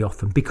very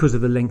often because of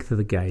the length of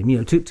the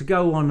game. To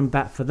go on and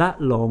bat for that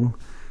long,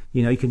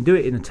 you can do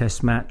it in a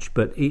test match,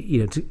 but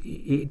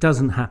it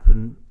doesn't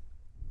happen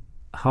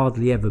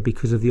hardly ever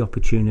because of the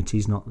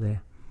opportunities not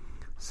there.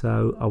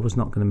 So I was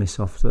not going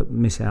to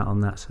miss out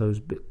on that. So I was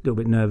a little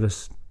bit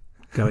nervous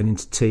going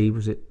into tea.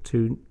 Was it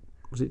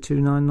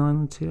 299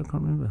 on tea? I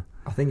can't remember.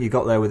 I think you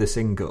got there with a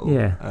single.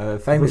 Yeah.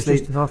 Famously,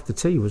 just after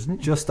tea,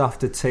 wasn't it? Just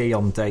after tea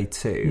on day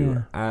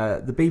 2. Yeah.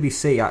 The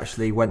BBC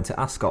actually went to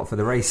Ascot for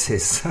the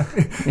races.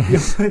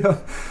 Yes.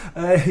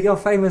 Your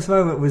famous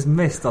moment was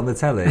missed on the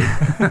telly.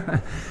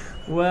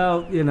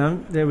 Well,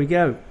 there we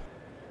go.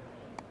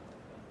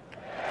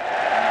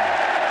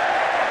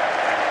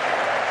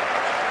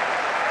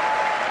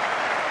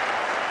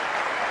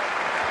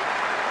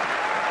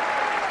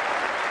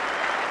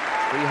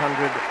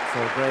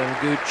 For Graham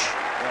Gooch,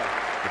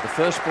 with the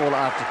first ball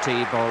after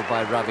tea bowled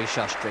by Ravi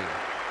Shastri.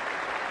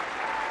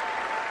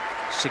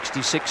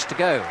 66 to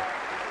go.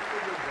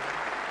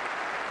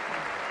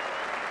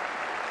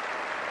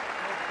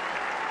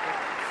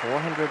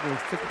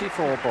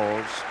 .454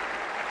 balls,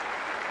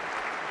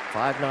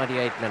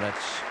 598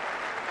 minutes,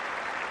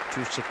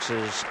 2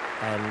 sixes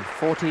and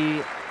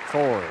 40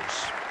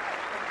 fours.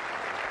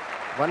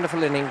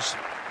 Wonderful innings.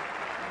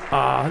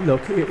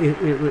 Look,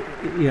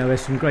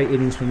 there's some great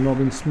innings from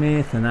Robin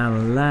Smith and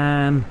Alan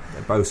Lamb.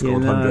 They both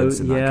scored hundreds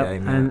in that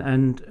game. Yeah.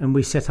 And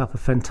we set up a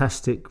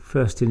fantastic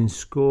first innings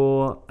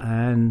score.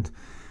 And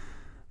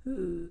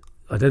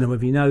I don't know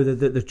whether you know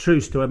the true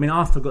story. I mean,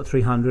 after I got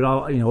 300,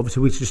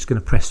 obviously we were just going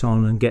to press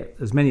on and get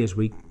as many as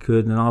we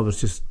could. And I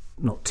was just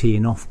not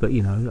teeing off, but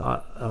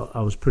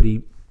I was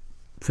pretty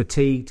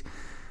fatigued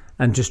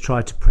and just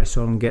tried to press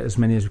on and get as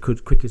many as we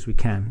could, quick as we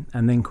can.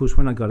 And then, of course,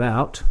 when I got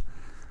out,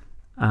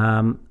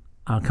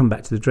 I'll come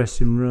back to the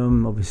dressing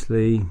room,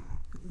 obviously,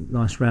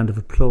 nice round of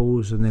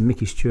applause, and then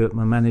Mickey Stewart,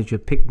 my manager,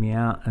 picked me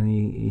out and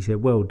he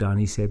said, well done.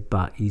 He said,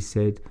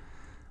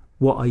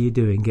 what are you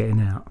doing getting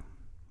out?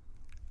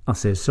 I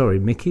said, sorry,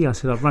 Mickey. I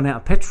said, I've run out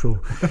of petrol.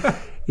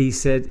 He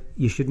said,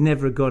 you should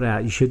never have got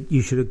out.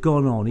 You should have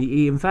gone on.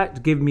 He in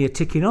fact, gave me a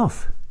ticking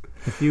off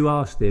if you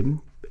asked him.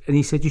 And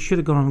he said, you should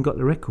have gone on and got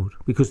the record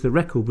because the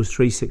record was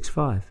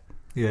 365.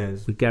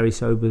 Yes. With Gary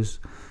Sobers.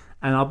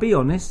 And I'll be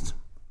honest,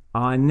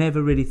 I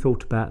never really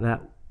thought about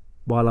that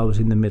while I was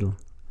in the middle.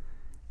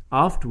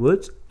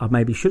 Afterwards, I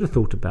maybe should have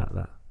thought about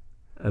that,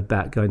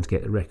 about going to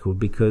get the record,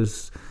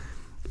 because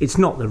it's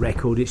not the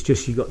record, it's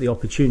just you got the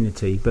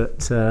opportunity.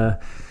 But, so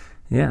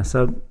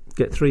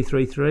get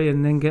 333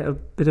 and then get a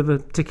bit of a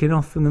ticking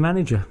off from the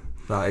manager.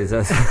 That is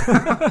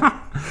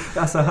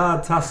that's a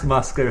hard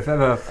taskmaster if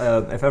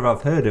ever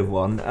I've heard of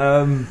one.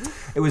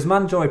 It was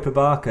Manjoy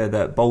Prabhakar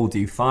that bowled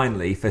you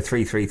finally for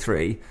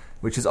 333.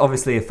 Which is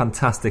obviously a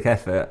fantastic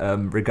effort,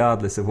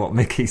 regardless of what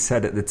Mickey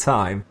said at the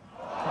time.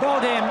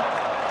 Bowled him.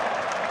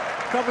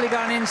 Probably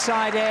got an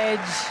inside edge.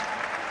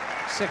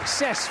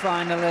 Success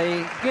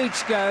finally.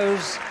 Gooch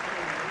goes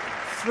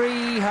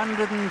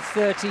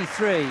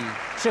 333.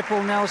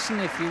 Triple Nelson,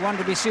 if you want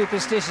to be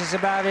superstitious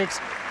about it.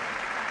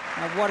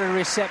 And what a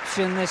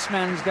reception this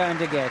man's going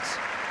to get.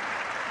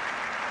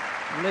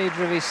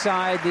 Leader of his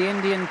side, the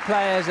Indian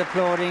players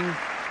applauding,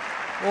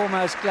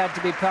 almost glad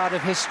to be part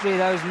of history.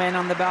 Those men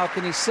on the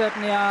balcony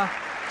certainly are.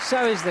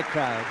 So is the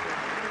crowd.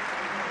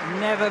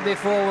 Never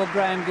before will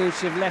Graham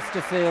Gooch have left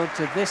a field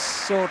to this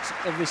sort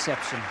of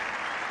reception.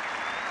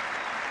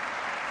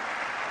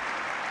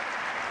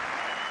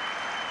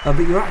 But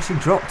you were actually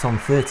dropped on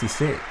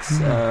 36.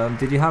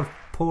 Did you have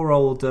poor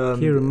old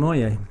Kieran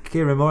Moyer?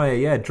 Kieran Moyer,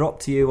 yeah,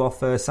 dropped to you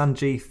off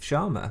Sanjeev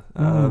Sharma.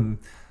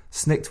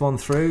 Snicked one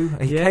through.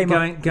 He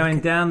came going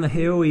down the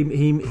hill.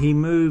 He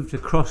moved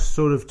across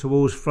sort of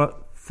towards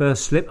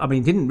first slip. I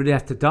mean, he didn't really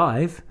have to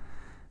dive,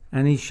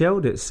 and he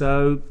shelled it.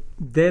 So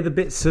they're the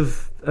bits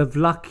of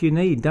luck you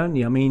need, don't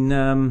you? I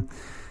mean,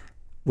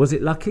 was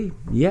it lucky?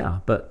 Yeah,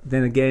 but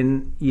then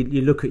again,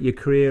 you look at your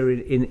career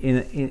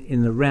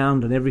in the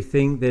round and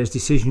everything. There's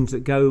decisions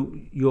that go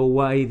your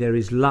way. There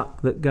is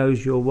luck that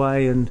goes your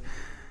way, and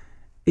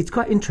it's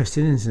quite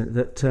interesting, isn't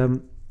it,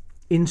 that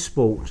in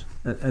sport,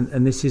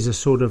 and this is a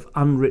sort of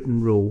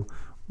unwritten rule,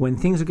 when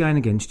things are going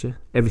against you,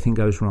 everything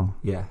goes wrong.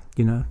 Yeah.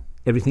 You know,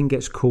 everything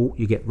gets caught,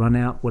 you get run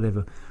out,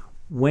 whatever.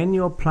 When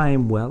you're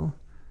playing well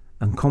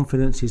and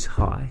confidence is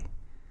high,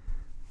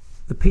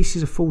 the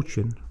pieces of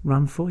fortune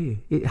run for you.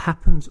 It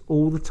happens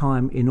all the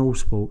time in all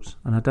sports,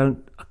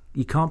 and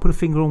you can't put a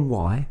finger on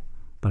why,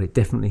 but it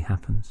definitely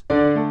happens.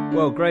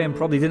 Well, Graham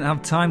probably didn't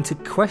have time to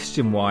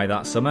question why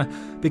that summer,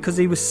 because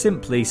he was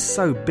simply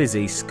so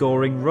busy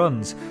scoring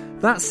runs.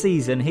 That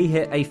season, he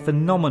hit a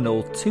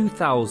phenomenal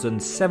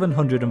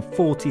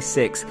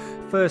 2,746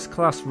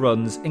 first-class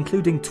runs,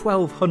 including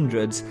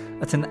 1,200s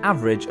at an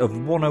average of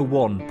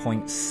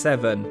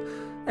 101.7.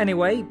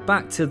 Anyway,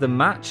 back to the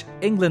match.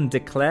 England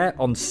declare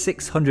on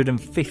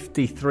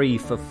 653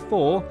 for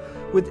 4,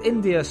 with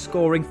India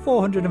scoring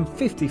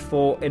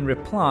 454 in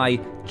reply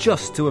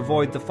just to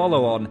avoid the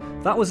follow-on.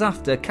 That was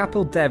after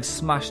Kapil Dev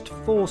smashed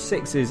 4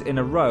 sixes in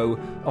a row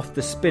off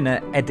the spinner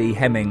Eddie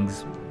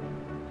Hemmings.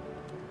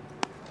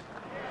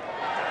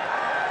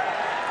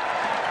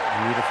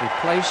 Beautifully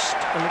placed,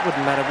 and it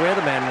wouldn't matter where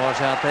the man was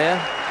out there,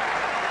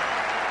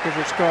 because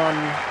it's gone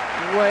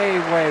way,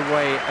 way,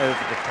 way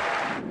over the top.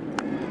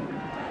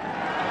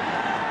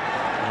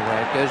 Anyway,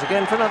 it goes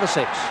again for another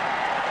 6.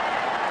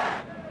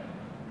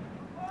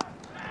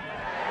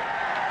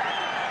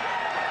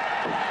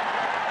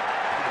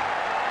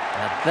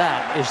 Now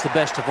that is the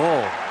best of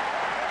all.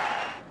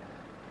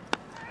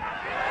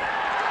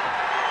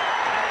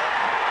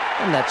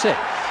 And that's it.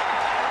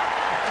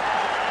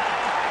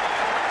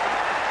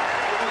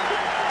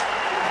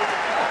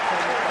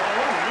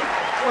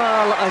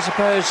 Well, I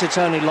suppose it's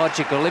only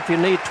logical. If you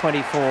need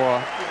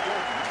 24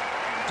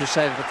 to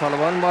save the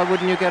follow-on, why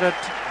wouldn't you get it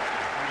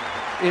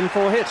in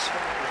 4 hits?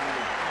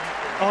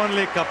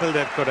 Only Kapil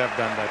Dev could have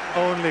done that.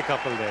 Only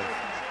Kapil Dev.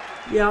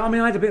 Yeah, I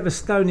mean, I had a bit of a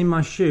stone in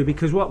my shoe,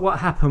 because what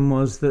happened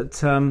was that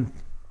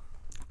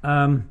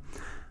Kapil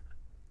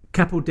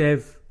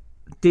Dev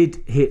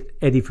did hit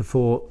Eddie for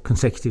 4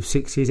 consecutive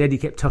sixes. Eddie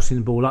kept tossing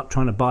the ball up,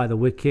 trying to buy the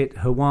wicket.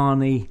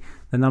 Hawani,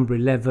 the number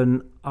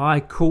 11,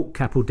 I caught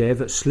Kapil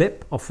Dev at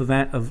slip off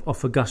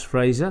of Gus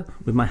Fraser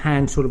with my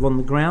hand sort of on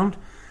the ground.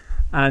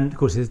 And of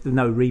course, there's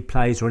no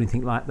replays or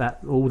anything like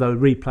that. Although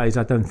replays,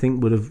 I don't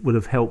think would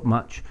have helped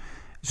much.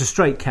 It's a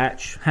straight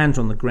catch, hands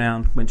on the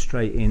ground, went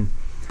straight in.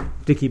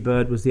 Dickie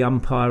Bird was the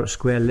umpire at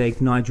square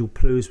leg. Nigel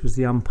Plews was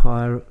the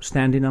umpire,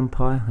 standing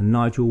umpire. And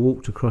Nigel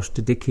walked across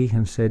to Dickie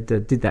and said,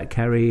 "Did that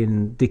carry?"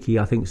 And Dickie,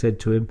 I think, said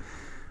to him,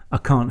 "I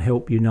can't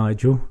help you,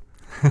 Nigel."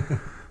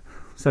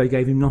 So he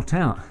gave him not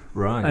out.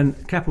 Right. And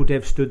Kapil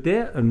Dev stood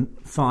there and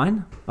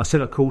fine. I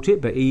said I caught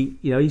it, but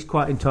he's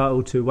quite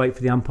entitled to wait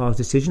for the umpire's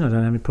decision. I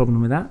don't have any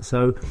problem with that.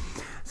 So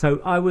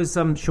I was,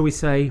 shall we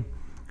say,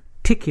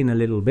 ticking a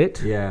little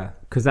bit. Yeah.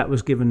 Because that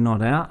was given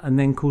not out. And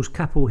then, of course,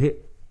 Kapil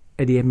hit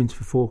Eddie Hemmings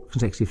for 4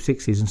 consecutive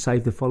sixes and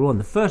saved the follow-on.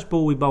 The first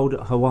ball we bowled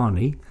at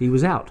Hawani, he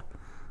was out.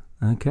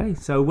 Okay.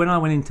 So when I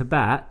went into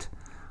bat,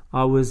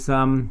 I was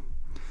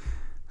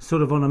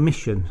sort of on a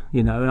mission,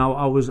 and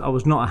I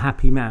was not a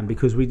happy man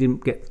because we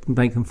didn't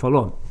make them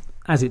follow on.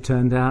 As it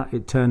turned out,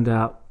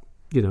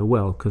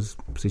 well, because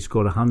he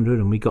scored 100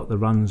 and we got the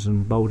runs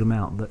and bowled them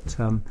out. But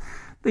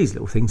these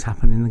little things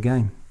happen in the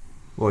game.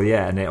 Well,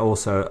 yeah, and it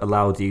also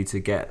allowed you to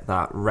get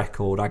that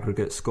record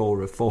aggregate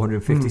score of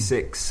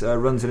 456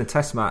 runs in a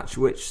test match,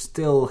 which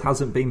still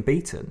hasn't been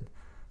beaten.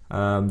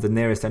 The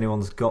nearest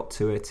anyone's got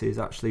to it is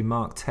actually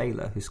Mark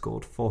Taylor, who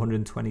scored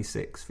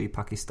 426 for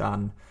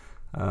Pakistan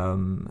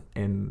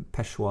in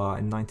Peshawar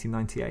in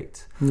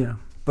 1998. Yeah.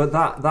 But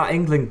that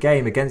England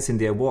game against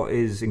India, what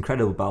is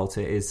incredible about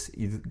it is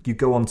you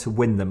go on to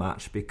win the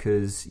match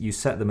because you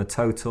set them a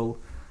total,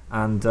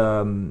 and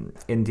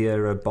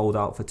India are bowled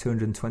out for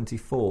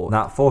 224.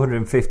 That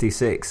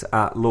 456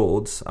 at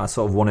Lord's, I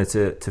sort of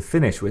wanted to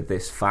finish with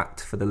this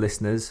fact for the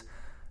listeners.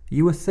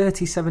 You were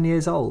 37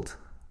 years old.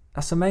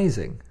 That's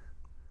amazing.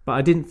 But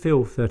I didn't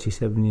feel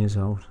 37 years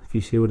old, if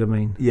you see what I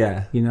mean.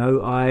 Yeah.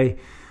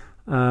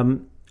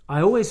 I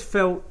always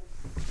felt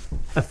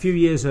a few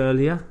years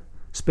earlier,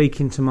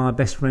 speaking to my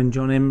best friend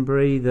John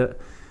Embry, that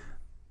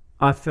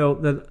I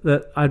felt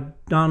that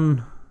I'd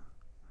done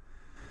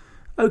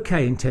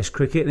okay in Test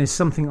cricket, and it's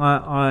something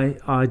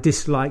I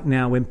dislike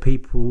now when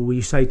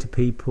you say to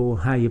people,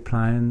 how you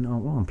playing? Oh,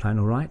 well, I'm playing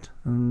all right.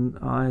 And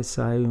I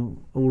say,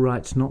 all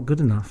right's not good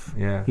enough.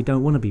 Yeah. You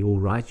don't want to be all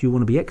right, you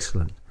want to be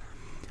excellent.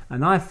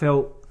 And I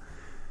felt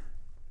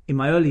in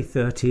my early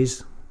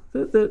 30s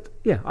that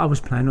I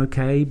was playing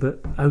okay, but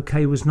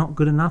okay was not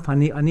good enough. I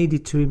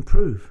needed to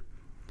improve.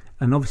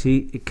 And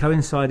obviously it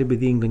coincided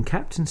with the England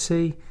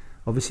captaincy,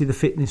 obviously the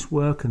fitness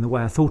work and the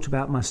way I thought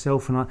about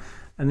myself. And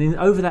then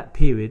over that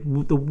period,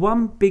 the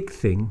one big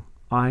thing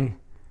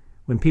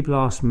when people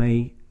ask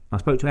me, I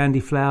spoke to Andy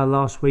Flower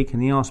last week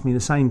and he asked me the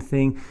same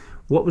thing,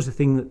 what was the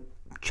thing that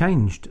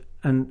changed?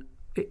 And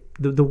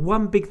the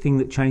one big thing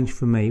that changed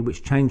for me,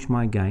 which changed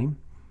my game,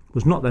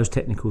 was not those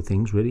technical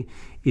things really,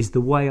 is the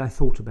way I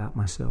thought about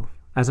myself.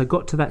 As I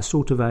got to that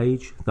sort of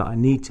age that I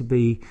need to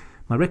be,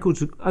 my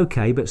record's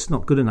okay, but it's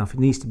not good enough. It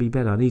needs to be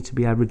better. I need to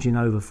be averaging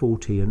over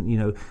 40,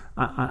 and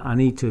I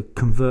need to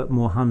convert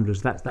more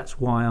hundreds. That's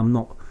why I'm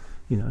not,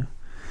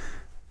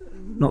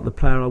 not the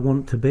player I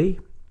want to be.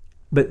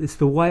 But it's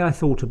the way I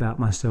thought about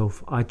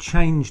myself. I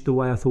changed the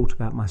way I thought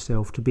about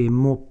myself to be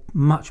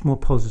much more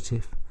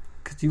positive.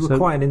 Because you were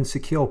quite an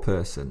insecure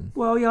person.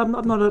 Well, yeah, I'm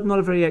not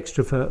a very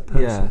extrovert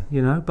person,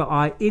 but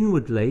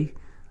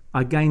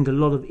I gained a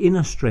lot of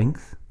inner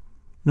strength,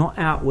 not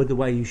outward the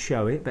way you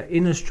show it, but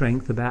inner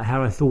strength about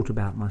how I thought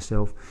about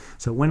myself.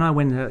 So when I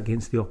went out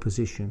against the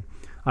opposition,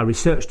 I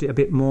researched it a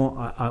bit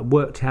more, I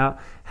worked out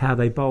how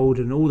they bowled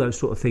and all those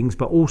sort of things,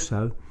 but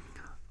also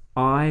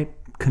I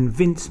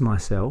convinced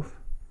myself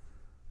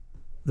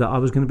that I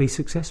was going to be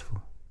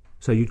successful.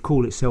 So you'd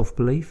call it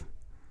self-belief.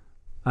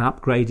 I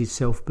upgraded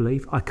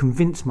self-belief. I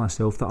convinced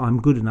myself that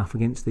I'm good enough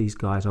against these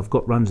guys. I've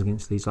got runs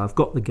against these. I've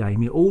got the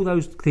game. All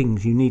those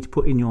things you need to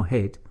put in your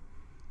head.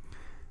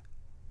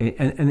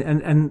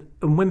 And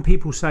when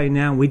people say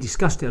now, we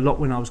discussed it a lot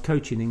when I was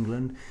coaching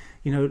England,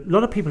 a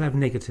lot of people have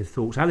negative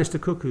thoughts.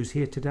 Alistair Cook, who's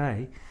here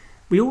today,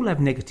 we all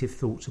have negative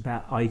thoughts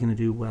about, are you going to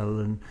do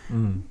well?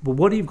 But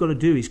what you've got to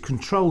do is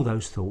control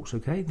those thoughts,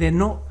 okay? They're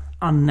not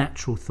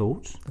unnatural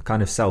thoughts. A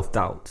kind of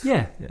self-doubt.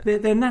 Yeah.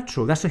 They're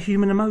natural. That's a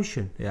human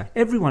emotion. Yeah.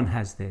 Everyone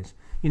has theirs.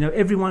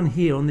 Everyone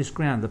here on this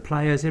ground, the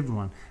players,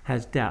 everyone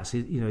has doubts.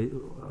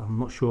 I'm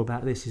not sure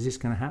about this. Is this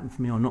going to happen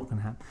for me or not going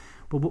to happen?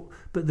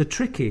 But the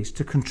trick is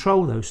to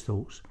control those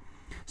thoughts.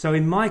 So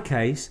in my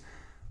case,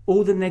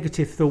 all the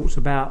negative thoughts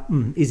about,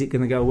 is it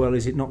going to go well,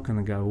 is it not going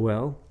to go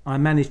well, I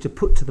managed to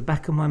put to the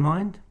back of my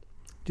mind.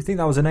 Do you think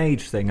that was an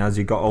age thing as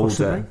you got older?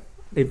 Possibly.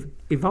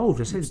 Evolved.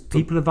 I said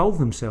people evolve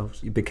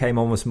themselves. You became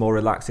almost more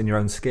relaxed in your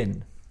own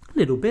skin. A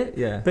little bit,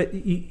 yeah. But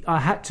I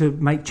had to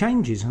make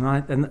changes,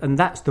 and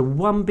that's the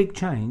one big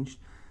change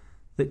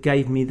that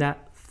gave me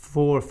that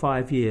 4 or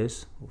 5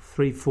 years, or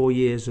 3-4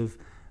 years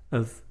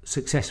of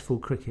successful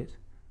cricket,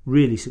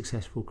 really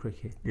successful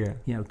cricket.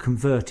 Yeah.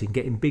 Converting,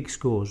 getting big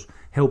scores,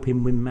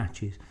 helping win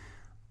matches.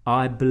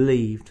 I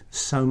believed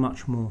so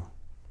much more.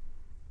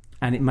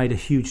 And it made a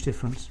huge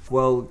difference.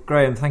 Well,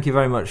 Graham, thank you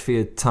very much for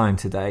your time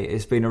today.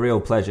 It's been a real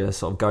pleasure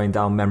sort of going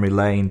down memory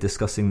lane,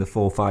 discussing the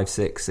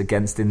 4-5-6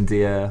 against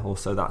India,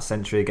 also that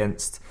century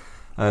against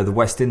the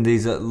West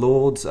Indies at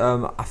Lord's.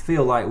 I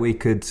feel like we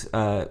could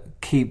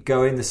keep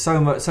going. There's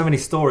so many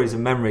stories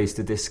and memories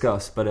to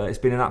discuss, but it's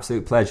been an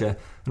absolute pleasure,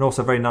 and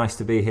also very nice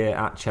to be here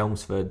at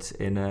Chelmsford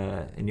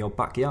in your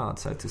backyard,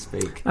 so to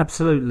speak.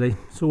 Absolutely.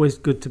 It's always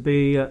good to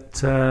be at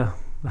the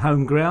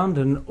home ground,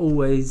 and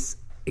always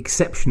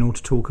exceptional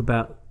to talk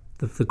about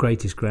the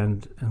greatest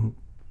ground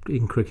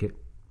in cricket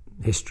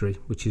history,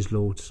 which is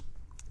Lord's.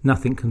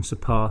 Nothing can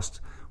surpass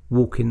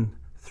walking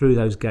through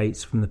those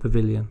gates from the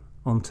pavilion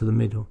onto the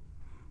middle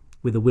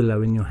with a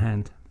willow in your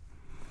hand.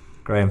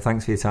 Graham,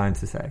 thanks for your time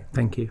today.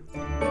 Thank you.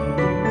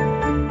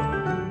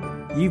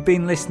 You've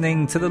been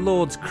listening to the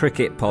Lord's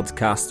Cricket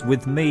Podcast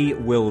with me,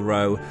 Will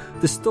Rowe.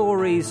 The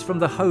stories from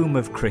the home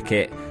of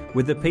cricket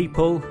with the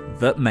people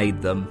that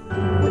made them.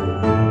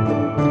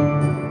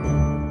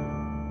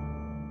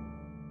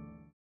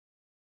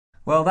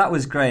 Well, that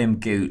was Graham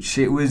Gooch.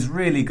 It was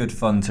really good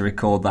fun to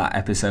record that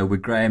episode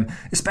with Graham,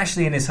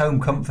 especially in his home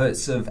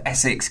comforts of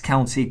Essex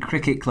County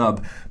Cricket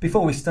Club.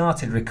 Before we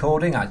started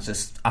recording, I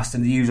just asked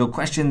him the usual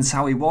questions,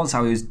 how he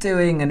was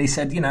doing, and he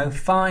said,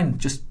 fine,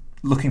 just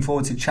looking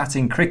forward to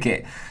chatting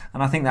cricket.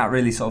 And I think that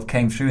really sort of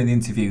came through in the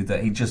interview,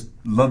 that he just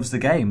loves the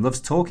game,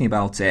 loves talking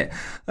about it.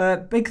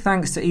 Big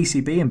thanks to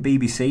ECB and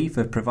BBC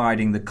for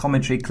providing the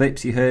commentary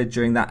clips you heard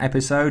during that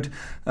episode.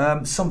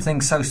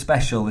 Something so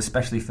special,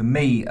 especially for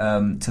me,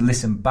 to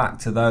listen back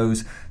to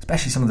those,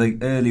 especially some of the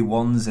early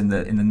ones in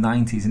the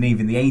 90s and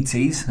even the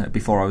 80s,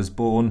 before I was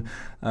born.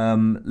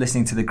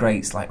 Listening to the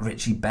greats like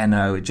Richie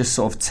Benaud, it just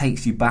sort of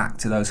takes you back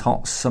to those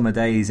hot summer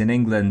days in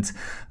England.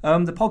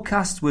 The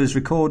podcast was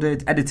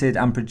recorded, edited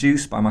and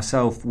produced by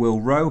myself,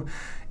 Will Rowe.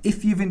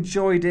 If you've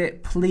enjoyed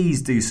it,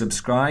 please do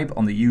subscribe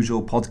on the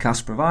usual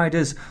podcast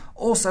providers.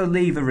 Also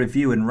leave a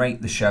review and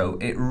rate the show.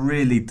 It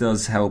really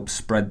does help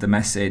spread the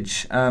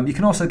message. You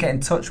can also get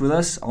in touch with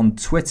us on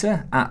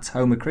Twitter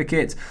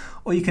 @HomerCricket,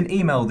 or you can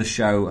email the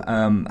show.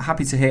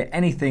 Happy to hear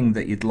anything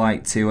that you'd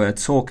like to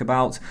talk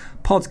about.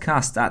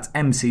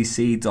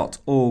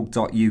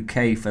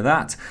 podcast@mcc.org.uk for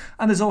that.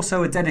 And there's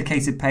also a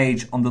dedicated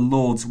page on the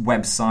Lord's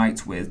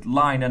website with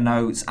liner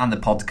notes and the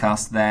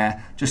podcast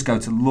there. Just go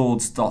to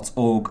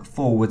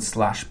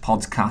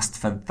lords.org/podcast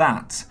for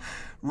that.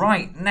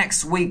 Right,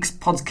 next week's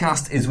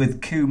podcast is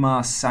with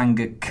Kumar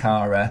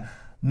Sangakkara.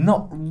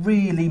 Not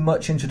really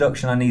much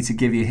introduction I need to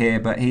give you here,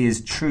 but he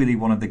is truly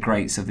one of the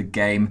greats of the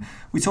game.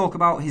 We talk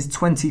about his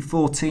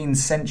 2014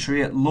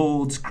 century at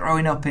Lord's,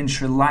 growing up in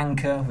Sri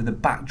Lanka with the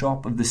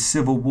backdrop of the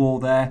civil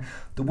war there,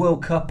 the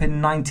World Cup in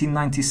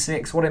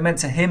 1996, what it meant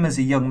to him as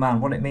a young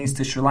man, what it means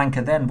to Sri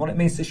Lanka then, what it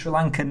means to Sri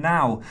Lanka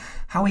now,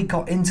 how he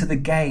got into the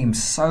game.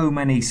 So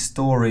many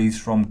stories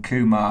from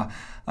Kumar.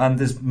 And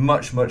there's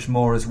much, much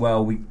more as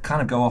well. We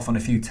kind of go off on a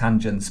few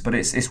tangents, but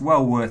it's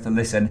well worth a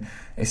listen.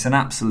 It's an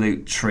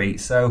absolute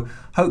treat. So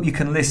hope you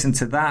can listen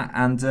to that.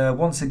 And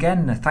once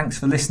again, thanks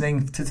for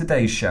listening to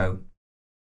today's show.